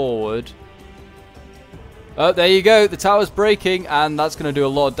fast forward. Oh, there you go. The tower's breaking, and that's going to do a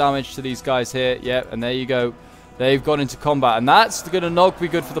lot of damage to these guys here. Yep, and there you go. They've gone into combat, and that's going to not be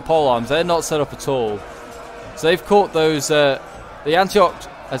good for the polearms. They're not set up at all. So they've caught those... the Antioch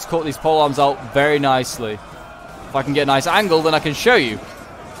has caught these polearms out very nicely. If I can get a nice angle, then I can show you.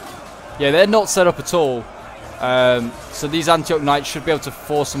 Yeah, they're not set up at all. So these Antioch knights should be able to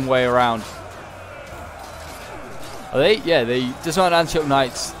force some way around. Are they? Yeah, they dismount Antioch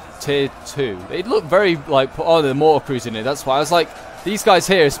knights tier 2. They look very like... Oh, the mortar crews in it. That's why I was like... These guys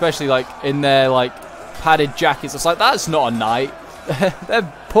here, especially like in their like padded jackets, it's like, that's not a knight.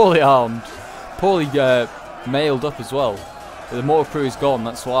 They're poorly armed. Poorly mailed up as well. The mortar crew is gone,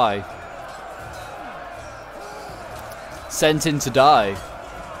 that's why. Sent in to die.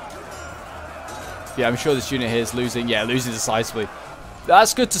 Yeah, I'm sure this unit here is losing. Yeah, losing decisively.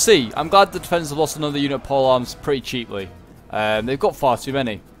 That's good to see. I'm glad the defenders have lost another unit of polearms pretty cheaply. They've got far too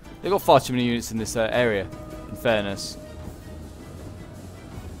many. They've got far too many units in this area, in fairness.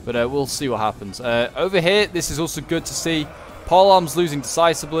 But we'll see what happens. Over here, this is also good to see. Polearms losing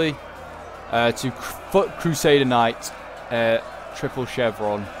decisively to Foot Crusader Knight. Triple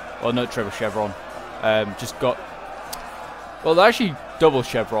chevron. Well, not triple chevron. Just got... Well, they're actually double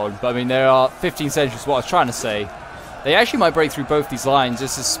chevron. But, I mean, there are 15 centuries, what I was trying to say. They actually might break through both these lines.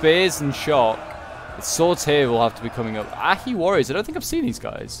 This is spears and shock. The swords here will have to be coming up. Ahi warriors. I don't think I've seen these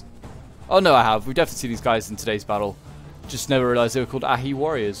guys. Oh, no, I have. We've definitely seen these guys in today's battle. Just never realised they were called Ahi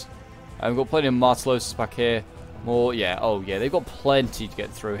warriors. We've got plenty of Martellosis back here. More, yeah. Oh, yeah. They've got plenty to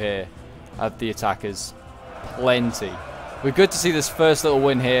get through here. Of the attackers. Plenty. We're good to see this first little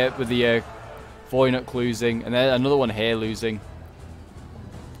win here with the Voynich losing. And then another one here losing.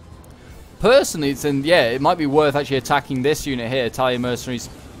 Personally, it might be worth actually attacking this unit here, Italian mercenaries,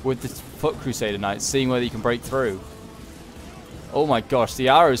 with the Foot Crusader Knights, seeing whether you can break through. Oh my gosh, the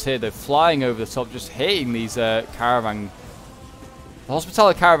arrows here, they're flying over the top, just hitting these caravan. The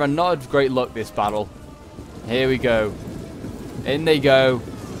Hospitaller Caravan, not of great luck this battle. Here we go. In they go.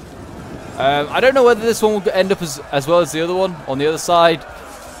 I don't know whether this one will end up as well as the other one on the other side.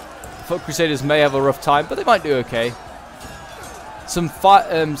 Foot Crusaders may have a rough time, but they might do okay. Some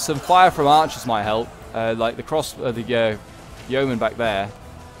fire from archers might help, like the yeoman back there.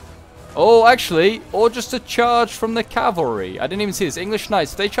 Oh, actually, or just a charge from the cavalry. I didn't even see this. English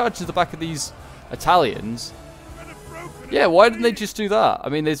knights, if they charge to the back of these Italians. Yeah, why didn't they just do that? I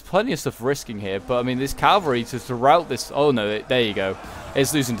mean, there's plenty of stuff risking here, but I mean, this cavalry to rout this. Oh no, there you go.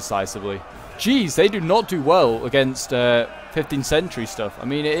 It's losing decisively. Jeez, they do not do well against 15th century stuff. I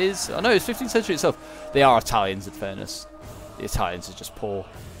mean, it is. I know it's 15th century itself. They are Italians, in fairness. The Italians are just poor.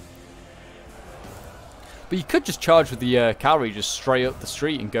 But you could just charge with the cavalry just straight up the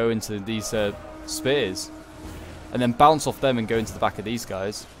street and go into these spears. And then bounce off them and go into the back of these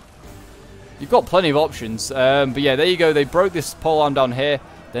guys. You've got plenty of options. But yeah, there you go. They broke this polearm down here.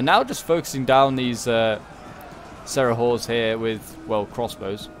 They're now just focusing down these Serahors here with, well,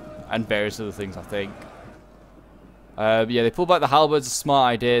 crossbows. And various other things, I think. Yeah, they pull back the halberds. A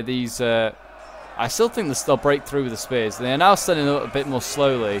smart idea. These... I still think they'll break through with the spears. They are now standing up a bit more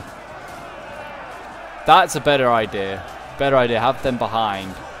slowly. That's a better idea. Better idea. Have them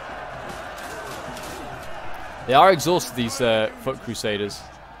behind. They are exhausted, these Foot Crusaders.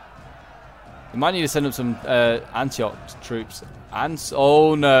 They might need to send up some Antioch troops.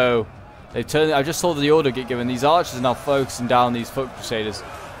 Oh no. They've turned. I just saw the order get given. These archers are now focusing down these Foot Crusaders.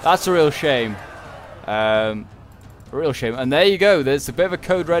 That's a real shame. A real shame. And there you go. There's a bit of a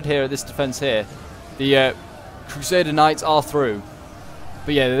code red here at this defense here. The Crusader Knights are through.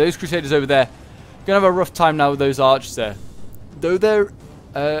 But yeah, those Crusaders over there gonna have a rough time now with those archers there. Though their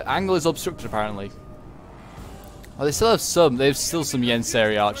angle is obstructed apparently. Oh, they still have some. They have still some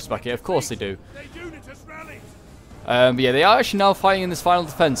Jenseri archers back here. Of course they do. But yeah, they are actually now fighting in this final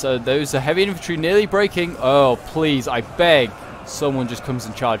defense. Those heavy infantry nearly breaking. Oh, please, I beg. Someone just comes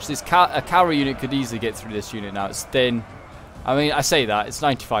and charges. This a cavalry unit could easily get through this unit now. It's thin. I mean, I say that. It's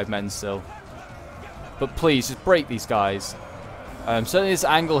 95 men still. But please, just break these guys. Certainly this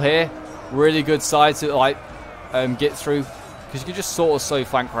angle here. Really good side to, like, get through. Because you can just sort of slow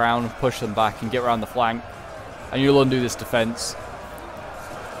flank around and push them back and get around the flank. And you'll undo this defense.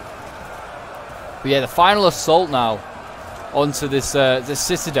 But yeah, the final assault now onto this this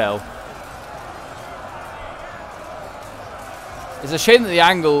citadel. It's a shame that the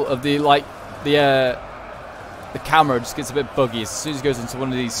angle of the camera just gets a bit buggy as soon as it goes into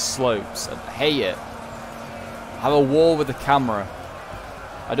one of these slopes. I hate it. I have a war with the camera.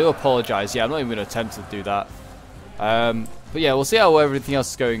 I do apologise. Yeah, I'm not even going to attempt to do that. But yeah, we'll see how everything else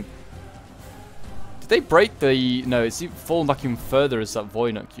is going. Did they break the... No, it's even fallen back even further as that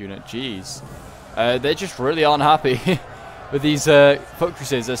Voynich unit. Jeez. They just really aren't happy with these Foot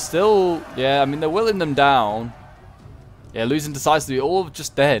Crusaders. They're still... Yeah, I mean, they're willing them down. Yeah, losing decisively all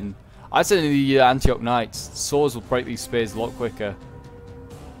just then. I'd say the Antioch Knights. Swords will break these spears a lot quicker.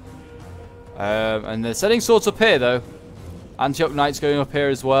 And they're sending swords up here, though. Antioch Knights going up here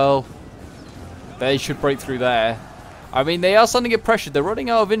as well. They should break through there. I mean, they are starting to get pressured. They're running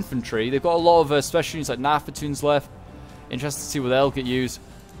out of infantry. They've got a lot of special units like Nafatoons left. Interested to see where they'll get used.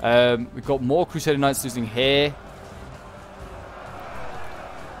 We've got more Crusader Knights losing here.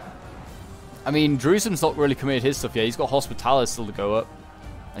 I mean, Jerusalem's not really committed his stuff yet. He's got Hospitalis still to go up.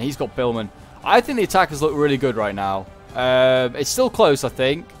 And he's got Billman. I think the attackers look really good right now. It's still close, I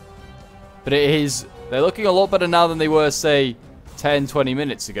think. But it is... They're looking a lot better now than they were, say, 10, 20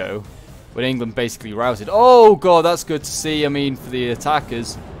 minutes ago. When England basically routed. Oh, God, that's good to see. I mean, for the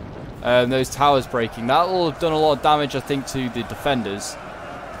attackers. Those towers breaking. That will have done a lot of damage, I think, to the defenders.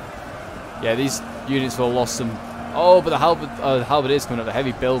 Yeah, these units will have lost some... Oh, but the halberdiers coming up. The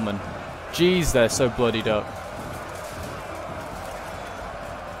heavy billmen. Jeez, they're so bloodied up.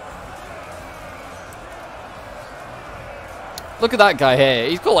 Look at that guy here.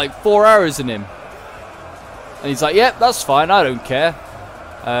 He's got like 4 arrows in him. And he's like, yep, that's fine. I don't care.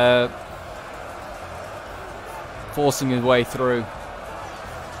 Forcing his way through.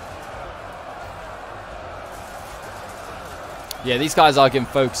 Yeah, these guys are getting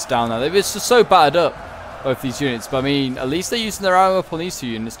focused down now. They've just so battered up, both these units. But I mean, at least they're using their armor up on these two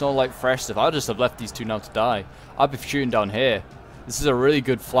units. It's not like fresh stuff. I'd just have left these two now to die. I'd be shooting down here. This is a really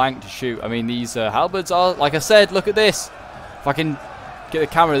good flank to shoot. I mean, these halberds are, like I said, look at this. If I can get the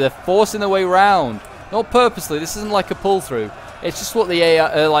camera, they're forcing their way round. Not purposely. This isn't like a pull through. It's just what the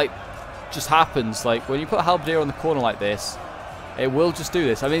AI, like, just happens. Like, when you put a halberdier on the corner like this, it will just do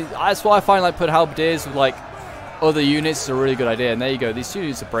this. I mean, that's why I find, like, putting halberdiers with, like, other units is a really good idea. And there you go. These two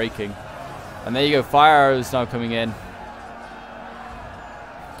units are breaking. And there you go. Fire arrows now coming in.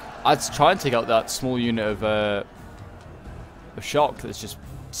 I'd try and take out that small unit of shock that's just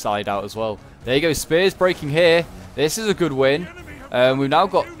side out as well. There you go. Spears breaking here. This is a good win. We've now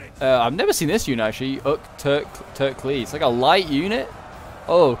got... I've never seen this unit, actually. Turklees. It's like a light unit.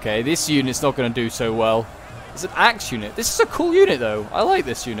 Oh, okay. This unit's not going to do so well. It's an axe unit. This is a cool unit, though. I like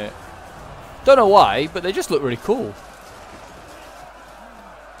this unit. Don't know why, but they just look really cool.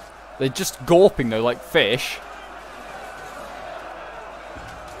 They're just gawping, though, like fish.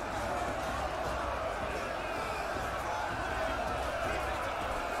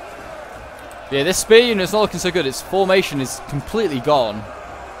 Yeah, this spear unit is not looking so good. Its formation is completely gone.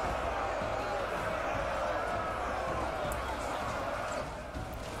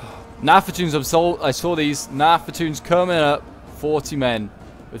 Nafatoons, I saw these Nafatoons coming up. 40 men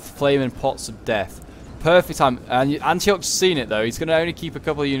with flaming pots of death. Perfect time. And Antioch's seen it, though. He's going to only keep a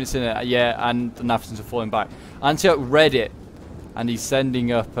couple of units in it. Yeah, and the Nafatoons are falling back. Antioch read it. And he's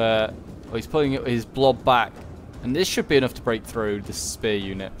sending up... he's pulling his blob back. And this should be enough to break through this spear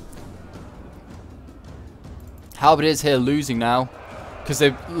unit. Halberdiers here losing now. Because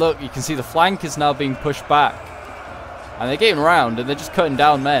they look, you can see the flank is now being pushed back. And they're getting around and they're just cutting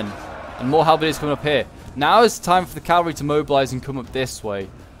down men. And more halberdiers coming up here. Now is the time for the cavalry to mobilize and come up this way.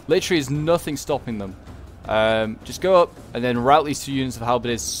 Literally is nothing stopping them. Just go up and then route these two units of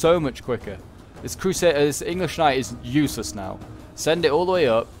halberdiers so much quicker. This English knight is useless now. Send it all the way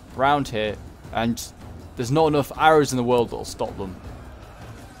up, round here, and there's not enough arrows in the world that will stop them.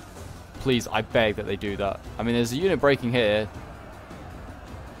 Please, I beg that they do that. I mean, there's a unit breaking here.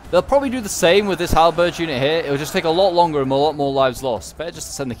 They'll probably do the same with this halberd unit here. It'll just take a lot longer and a lot more lives lost. Better just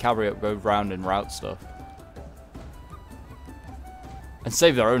to send the cavalry up, go round and route stuff. And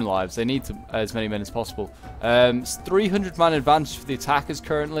save their own lives. They need as many men as possible. It's 300 man advantage for the attackers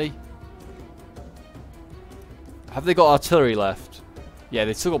currently. Have they got artillery left? Yeah,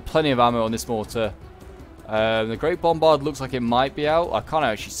 they've still got plenty of ammo on this mortar. The Great Bombard looks like it might be out. I can't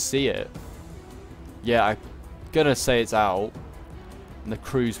actually see it. Yeah, I'm gonna say it's out. And the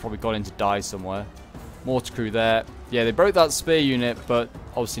crew's probably gone in to die somewhere. Mortar crew there. Yeah, they broke that spear unit, but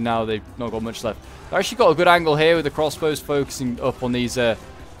obviously now they've not got much left. They've actually got a good angle here with the crossbows focusing up on these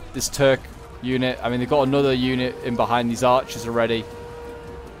this Turk unit. I mean, they've got another unit in behind these archers already.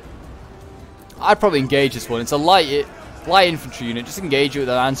 I'd probably engage this one. It's a light infantry unit. Just engage it with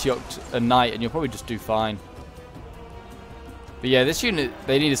an Antioch knight and you'll probably just do fine. But yeah, this unit,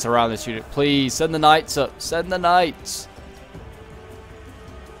 they need to surround this unit. Please, send the knights up. Send the knights.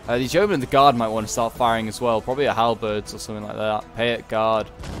 These yeomen of the guard might want to start firing as well. Probably a halberds or something like that. Pay it guard.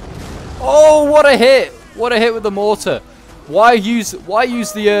 Oh, what a hit! What a hit with the mortar. Why use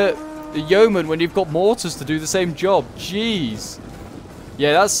the yeoman when you've got mortars to do the same job? Jeez.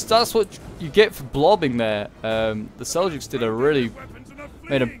 Yeah, that's what you get for blobbing there. The Seljuks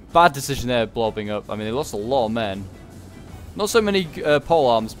made a bad decision there, blobbing up. I mean, they lost a lot of men. Not so many pole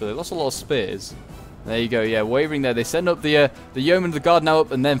arms, but they lost a lot of spears. There you go, yeah, wavering there. They send up the yeomen of the guard now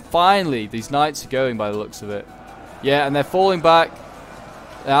up, and then finally these knights are going by the looks of it. Yeah, and they're falling back.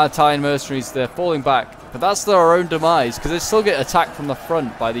 The Italian mercenaries, they're falling back. But that's their own demise, because they still get attacked from the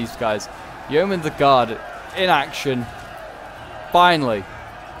front by these guys. Yeomen of the guard in action. Finally.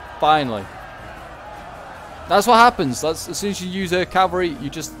 Finally. That's what happens. That's as soon as you use cavalry, you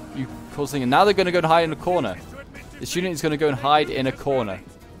cause things. And now they're going to go and hide in a corner. This unit is going to go and hide in a corner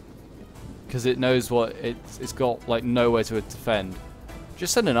because it knows what it's got, like, nowhere to defend.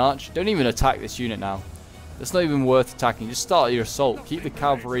 Just send an arch. Don't even attack this unit now. It's not even worth attacking. Just start your assault. Keep the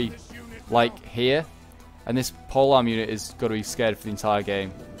cavalry, like, here, and this polearm unit is got to be scared for the entire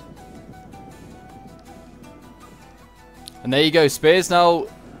game. And there you go. Spears now.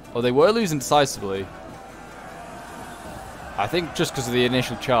 Oh, they were losing decisively. I think just because of the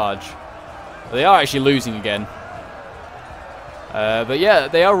initial charge. They are actually losing again. But yeah,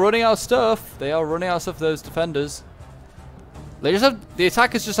 they are running out of stuff. They are running out of stuff, those defenders. They just have, the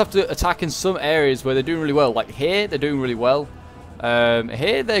attackers just have to attack in some areas where they're doing really well. Like here, they're doing really well.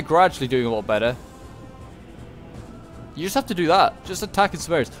 Here, they're gradually doing a lot better. You just have to do that. Just attack in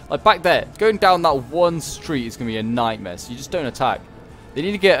some areas. Like back there, going down that one street is going to be a nightmare. So you just don't attack. They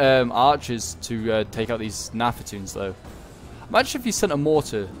need to get archers to take out these Nafatoons, though. Imagine if you sent a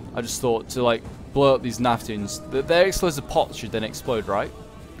mortar, I just thought, to like blow up these Nafatoons. Their explosive pots should then explode, right?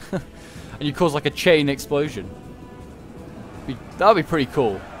 And you cause like a chain explosion. That would be pretty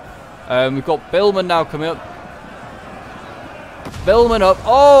cool. We've got Billman now coming up. Billman up.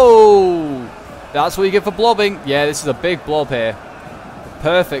 Oh! That's what you get for blobbing. Yeah, this is a big blob here.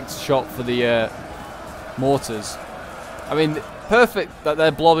 Perfect shot for the mortars. I mean, perfect that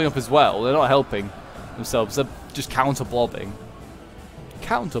they're blobbing up as well. They're not helping themselves. They're just counter-blobbing.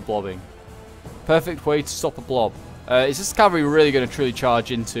 Counter-blobbing. Perfect way to stop a blob. Is this cavalry really going to truly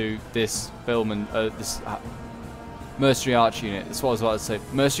charge into this Billman, this mercenary arch unit? That's what I was about to say.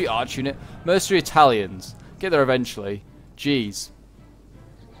 Mercenary arch unit? Mercenary Italians. Get there eventually. Jeez.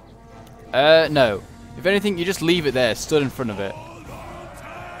 No. If anything, you just leave it there, stood in front of it.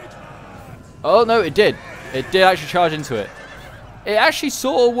 Oh, no, it did. It did actually charge into it. It actually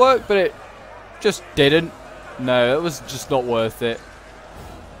sort of worked, but it just didn't. No, it was just not worth it.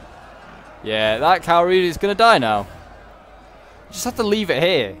 Yeah, that cavalry is going to die now. You just have to leave it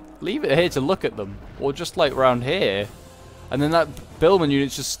here. Leave it here to look at them. Or just like around here. And then that Billman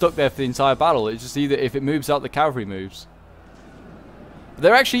unit's just stuck there for the entire battle. It's just either if it moves out, the cavalry moves. But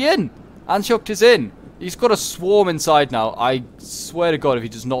they're actually in. Antioch is in. He's got a swarm inside now. I swear to God if he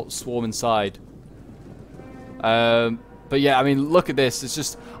does not swarm inside. But yeah, I mean, look at this. It's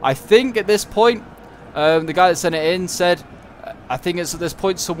just, I think at this point, the guy that sent it in said, I think it's at this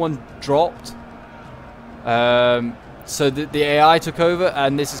point someone dropped. So the AI took over,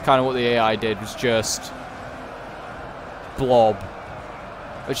 and this is kind of what the AI did, was just blob.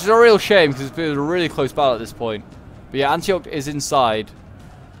 Which is a real shame, because it's been a really close battle at this point. But yeah, Antioch is inside.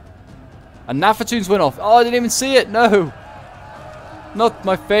 And Nafatoons went off. Oh, I didn't even see it. No. Not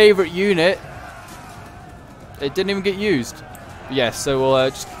my favorite unit. It didn't even get used. But yeah, so we'll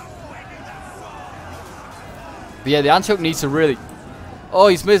just... But yeah, the Antioch needs to really... Oh,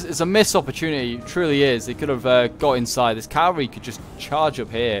 he's missed. It's a missed opportunity. It truly is. They could have got inside. This cavalry could just charge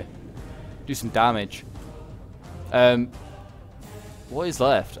up here. Do some damage. What is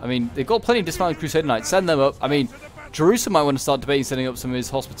left? I mean, they've got plenty of dismounted Crusader Knights. Send them up. I mean, Jerusalem might want to start debating setting up some of his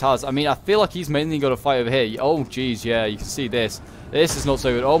hospitals. I mean, I feel like he's mainly got to fight over here. Oh, geez, yeah, you can see this. This is not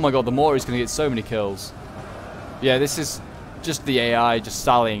so good. Oh my God, the mortar is going to get so many kills. Yeah, this is just the AI just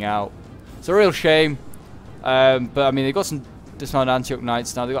sallying out. It's a real shame. But I mean, they've got some dismounted Antioch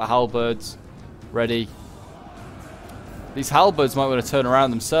Knights now. They've got halberds ready. These halberds might want to turn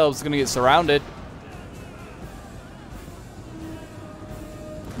around themselves. They're going to get surrounded.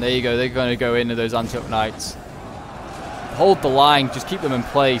 There you go. They're going to go into those Antioch Knights. Hold the line. Just keep them in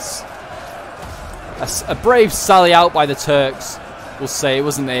place. A brave sally out by the Turks. We'll say it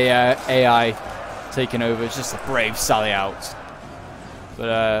wasn't the AI taking over. It's just a brave sally out.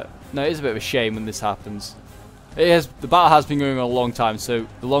 But no, it is a bit of a shame when this happens. The battle has been going on a long time, so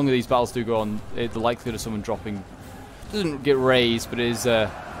the longer these battles do go on, the likelihood of someone dropping doesn't get raised, but it is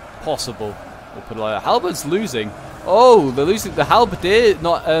possible. We'll put it like that. Halberd's losing. Oh, they're losing. The halberdier,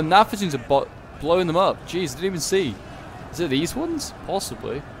 not Nafatoons are blowing them up. Jeez, I didn't even see. Is it these ones?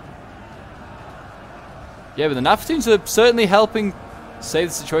 Possibly. Yeah, but the Nafatoons are certainly helping save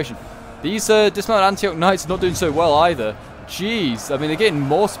the situation. These dismounted Antioch Knights are not doing so well either. Jeez, I mean, they're getting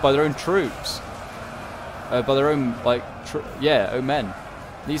morsed by their own troops. By their own, like, own men.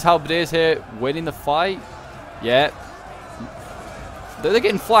 These halberdiers here winning the fight. Yeah. They're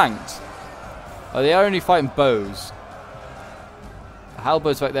getting flanked. Oh, they are only fighting bows. The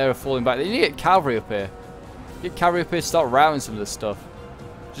halberds back there are falling back. They need to get cavalry up here. Get cavalry up here, start routing some of this stuff.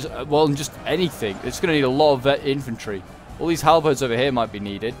 Just well, just anything. It's going to need a lot of infantry. All these halberds over here might be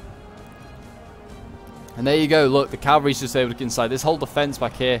needed. And there you go. Look, the cavalry's just able to get inside. This whole defense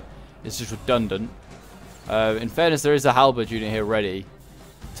back here is just redundant. In fairness, there is a halberd unit here ready.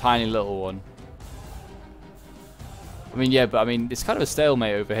 Tiny little one. I mean, yeah, but I mean, it's kind of a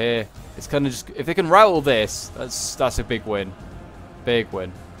stalemate over here. It's kind of just, if they can rout all this, that's a big win. Big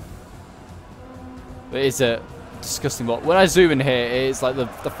win. But it's a disgusting block. When I zoom in here, it's like the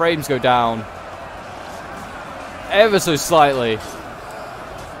frames go down ever so slightly.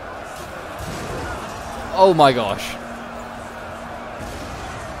 Oh my gosh.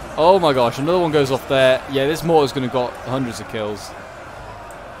 Oh my gosh, another one goes off there. Yeah, this mortar's going to got hundreds of kills.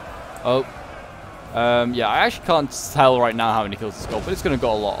 Oh. Yeah, I actually can't tell right now how many kills it's got, but it's going to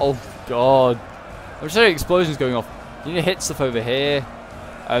got a lot. Oh god. I'm just hearing explosions going off. You need to hit stuff over here.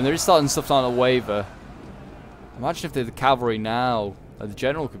 They're just starting stuff down a waver. Imagine if they're the cavalry now. The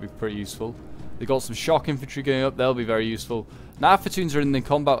general could be pretty useful. They've got some shock infantry going up. They'll be very useful. Now platoons are in the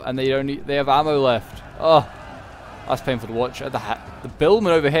combat and they have ammo left. Oh, that's painful to watch. The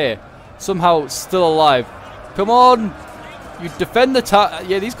billman over here somehow still alive. Come on, you defend the tower.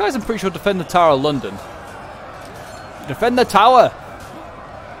 Yeah, these guys I'm pretty sure defend the Tower of London. Defend the tower.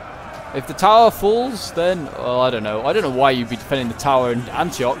 If the tower falls, then well, I don't know. I don't know why you'd be defending the tower in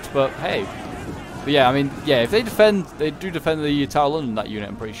Antioch, but hey. But yeah, I mean, yeah, if they do defend the Tower of London, that unit,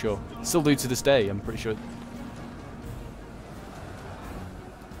 I'm pretty sure. Still do to this day, I'm pretty sure.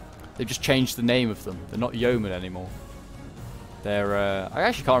 They've just changed the name of them. They're not yeomen anymore. They're, I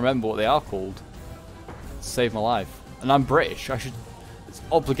actually can't remember what they are called. Save my life. And I'm British. It's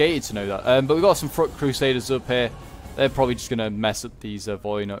obligated to know that. But we've got some foot Crusaders up here. They're probably just going to mess up these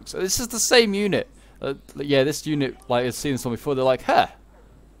Voynuks. This is the same unit. Yeah, this unit, like I've seen this one before, they're like, huh,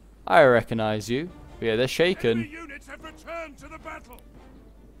 I recognize you. But yeah, they're shaken. Units have returned to the battle.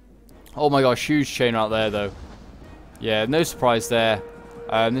 Oh my gosh, huge chain out there though. Yeah, no surprise there.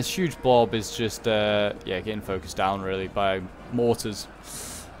 This huge blob is just, yeah, getting focused down really by mortars.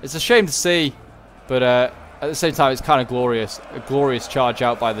 It's a shame to see, but at the same time, it's kind of glorious. A glorious charge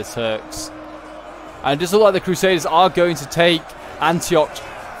out by the Turks. And it does look like the Crusaders are going to take Antioch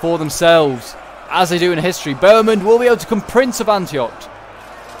for themselves, as they do in history. Bohemund will be able to become Prince of Antioch.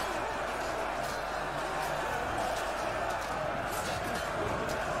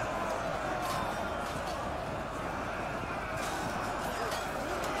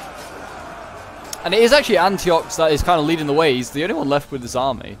 And it is actually Antioch that is kind of leading the way. He's the only one left with his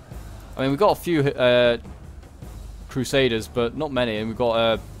army. I mean, we've got a few Crusaders, but not many. And we've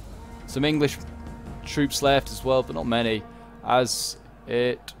got some English troops left as well, but not many. As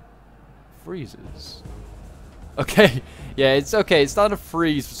it freezes. Okay, yeah, it's okay. It's starting to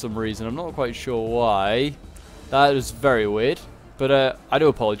freeze for some reason. I'm not quite sure why. That is very weird. But I do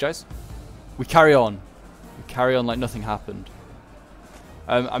apologize. We carry on. We carry on like nothing happened.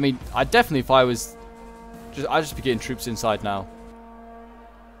 I mean, I definitely, if I was, I'd just be getting troops inside now.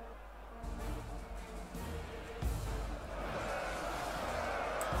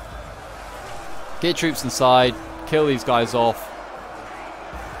 Get troops inside, kill these guys off.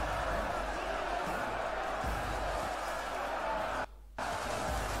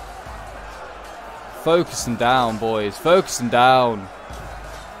 Focus them down, boys. Focus them down.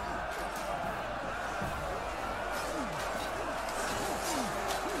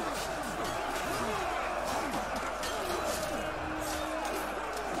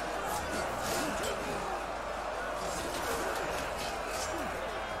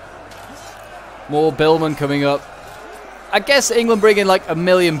 More billmen coming up. I guess England bringing like 1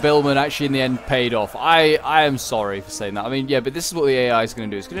 million billmen actually in the end paid off. I am sorry for saying that. I mean, yeah, but this is what the AI is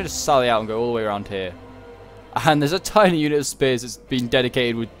going to do. It's going to just sally out and go all the way around here. And there's a tiny unit of spears that's been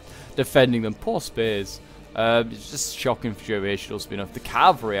dedicated with defending them. Poor spears. It's just shock infantry over here should also be enough. The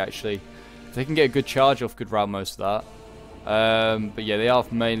cavalry, actually. If they can get a good charge off, could rout most of that. But yeah, they are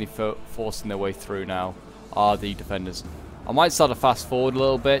mainly forcing their way through now, are the defenders. I might start to fast forward a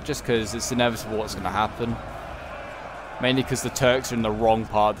little bit, just because it's inevitable what's going to happen. Mainly because the Turks are in the wrong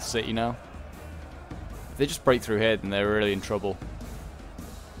part of the city now. If they just break through here, then they're really in trouble.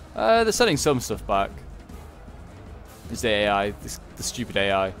 They're sending some stuff back. It's the AI, the stupid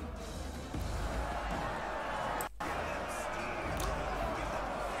AI.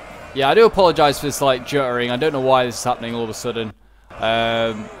 Yeah, I do apologise for this like juttering. I don't know why this is happening all of a sudden.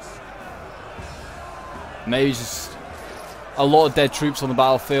 Maybe just a lot of dead troops on the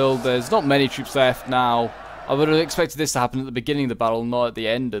battlefield. There's not many troops left now. I would have expected this to happen at the beginning of the battle, not at the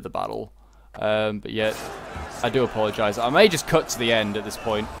end of the battle. But yeah, I do apologise. I may just cut to the end at this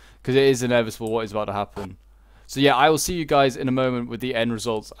point, because it is inevitable what is about to happen. So yeah, I will see you guys in a moment with the end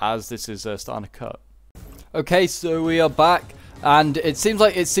results as this is starting to cut. Okay, so we are back, and it seems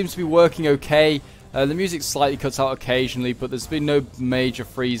to be working okay. The music slightly cuts out occasionally, but there's been no major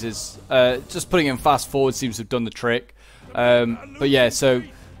freezes. Just putting it in fast forward seems to have done the trick. But yeah, so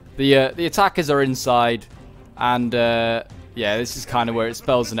the attackers are inside, and yeah, this is kind of where it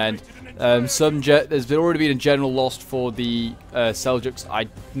spells an end. There's already been a general lost for the Seljuks. I'm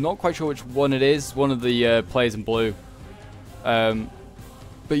not quite sure which one it is. One of the players in blue.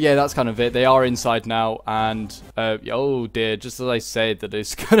 But yeah, that's kind of it. They are inside now, and oh dear, just as I said that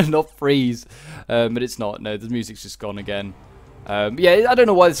it's gonna not freeze, but it's not. No, the music's just gone again. Yeah, I don't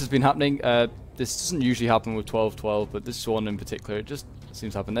know why this has been happening. This doesn't usually happen with 12-12, but this one in particular, it just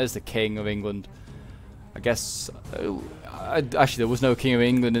seems to happen. There's the King of England. I guess, actually there was no King of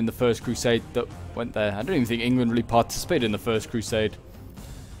England in the First Crusade that went there. I don't even think England really participated in the First Crusade.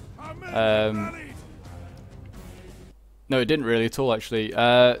 No, it didn't really at all, actually.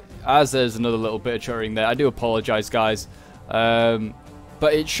 As there's another little bit of chuttering there, I do apologise, guys.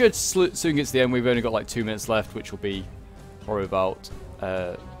 But it should soon get to the end. We've only got like 2 minutes left, which will be probably about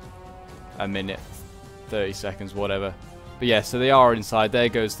a minute, 30 seconds, whatever. But yeah, so they are inside. There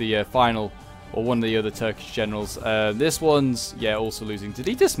goes the final, or one of the other Turkish generals. This one's, yeah, also losing. Did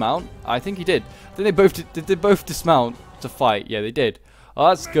he dismount? I think he did. Did they both dismount to fight? Yeah, they did. Oh,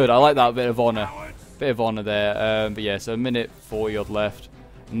 that's good. I like that bit of honour. Bit of honour there. But yeah, so a minute 40 odd left.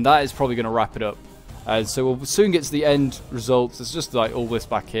 And that is probably going to wrap it up. So we'll soon get to the end results. It's just like all this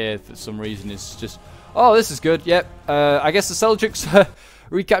back here for some reason. It's just, oh, this is good. Yep. I guess the Seljuks are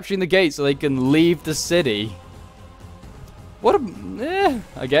recapturing the gate so they can leave the city. What a,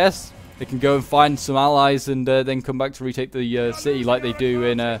 I guess. They can go and find some allies and then come back to retake the city like they do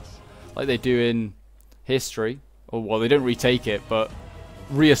in history. Or well, they don't retake it, but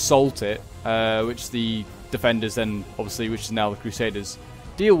reassault it, which the defenders then, obviously, which is now the Crusaders,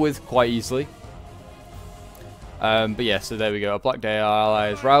 deal with quite easily. But yeah, so there we go. A Black Day ally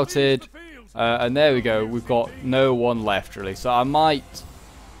is routed, and there we go. We've got no one left really. So I might,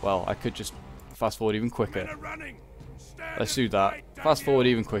 well, I could just fast forward even quicker. Let's do that. Fast forward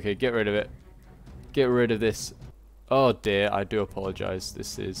even quicker. Get rid of it. Get rid of this. Oh dear, I do apologise.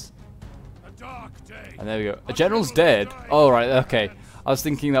 This is... And there we go. A general's dead. Oh, right, okay. I was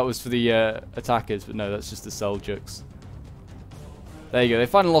thinking that was for the attackers, but no, that's just the Seljuks. There you go. They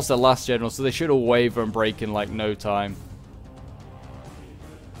finally lost their last general, so they should all waver and break in like no time.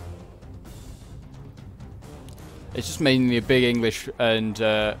 It's just mainly a big English and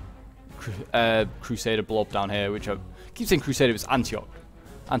Crusader blob down here, which I keep saying Crusader, it's Antioch.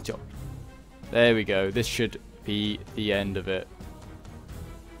 Antioch. There we go. This should be the end of it.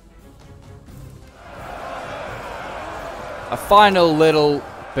 A final little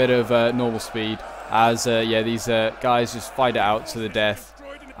bit of normal speed as yeah, these guys just fight it out to the death,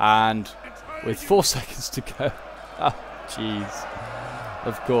 and with 4 seconds to go. Oh, jeez.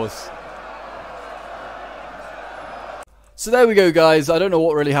 Of course. So there we go, guys. I don't know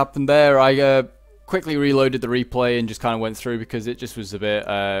what really happened there. I quickly reloaded the replay and just kind of went through because it just was a bit...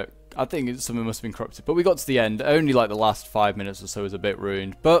 I think something must have been corrupted. But we got to the end. Only like the last 5 minutes or so was a bit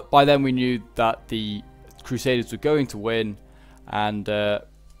ruined. But by then we knew that the Crusaders were going to win. And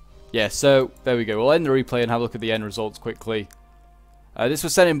yeah, so there we go. We'll end the replay and have a look at the end results quickly. This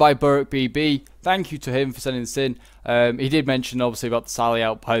was sent in by Burke BB. Thank you to him for sending this in. He did mention obviously about the sally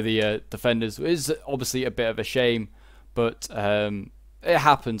out by the defenders. It is obviously a bit of a shame, but it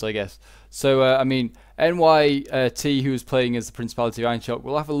happens, I guess. So I mean, NYT, who was playing as the Principality of Antioch,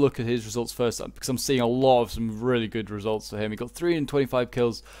 we'll have a look at his results first because I'm seeing a lot of some really good results for him. He got 325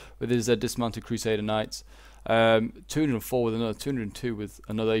 kills with his dismounted Crusader Knights. 204 with another, 202 with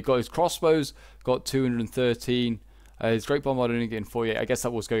another. He got his crossbows, got 213. His Great Bombard only getting 48. I guess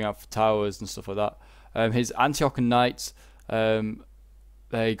that was going out for towers and stuff like that. His Antiochian Knights,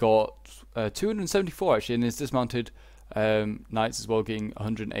 they got 274 actually, and his dismounted Knights as well, getting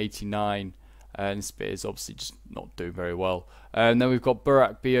 189. And Spears obviously just not doing very well. And then we've got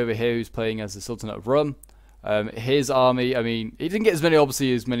Burak B over here, who's playing as the Sultanate of Rum. His army, I mean, he didn't get as many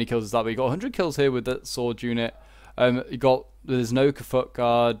kills as that, but he got 100 kills here with that sword unit. He got, there's no Kafut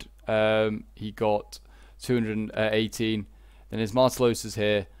guard, he got 218. Then his Martelos is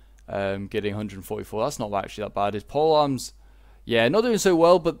here, getting 144. That's not actually that bad. His polearms, yeah, not doing so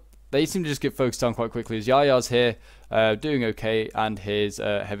well, but they seem to just get focused down quite quickly. His Yaya's here, doing okay, and his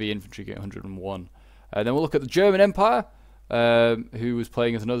heavy infantry getting 101. Then we'll look at the German Empire, who was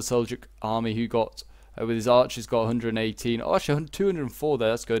playing as another Seljuk army, who got with his archers got 118. Oh, actually 204 there.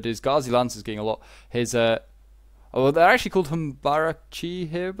 That's good. His Ghazi Lance is getting a lot. His well, they're actually called Humbarachi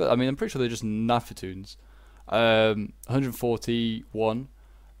here, but I mean I'm pretty sure they're just Nafatoons. 141,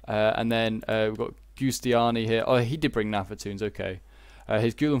 and then we've got Giustiani here. Oh, he did bring Nafatoons. Okay.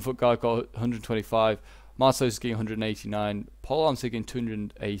 His Gulen Foot Guard got 125. Marcelos is getting 189. Polearms is getting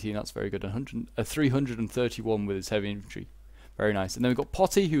 218. That's very good. 331 with his heavy infantry. Very nice. And then we've got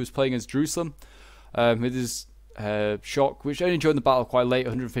Potty, who was playing as Jerusalem with his shock, which only joined the battle quite late.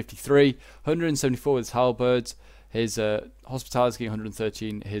 153. 174 with his halberds. His hospitality is getting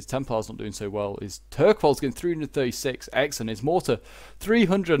 113. His Templars not doing so well. His Turkvold's getting 336. Excellent. His mortar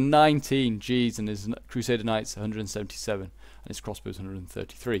 319 Gs, and his Crusader Knights 177, and his crossbows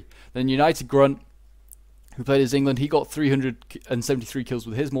 133. Then United Grunt, who played as England, he got 373 kills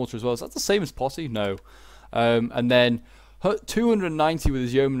with his mortar as well. Is that the same as Potty? No. And then 290 with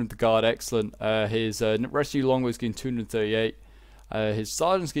his Yeoman of the Guard. Excellent. His Rescue Longbow is getting 238. His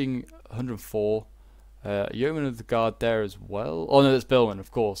Sergeant's getting 104. Yeoman of the Guard there as well. Oh no, that's Billman, of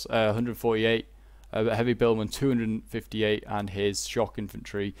course. 148. Heavy Billman 258, and his shock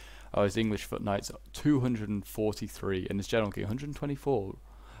infantry, his English foot knights 243, and his general getting 124.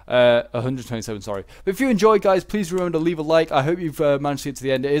 127, sorry. But if you enjoyed, guys, please remember to leave a like. I hope you've managed to get to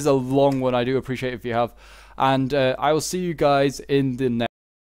the end. It is a long one. I do appreciate it if you have. And I will see you guys in the next.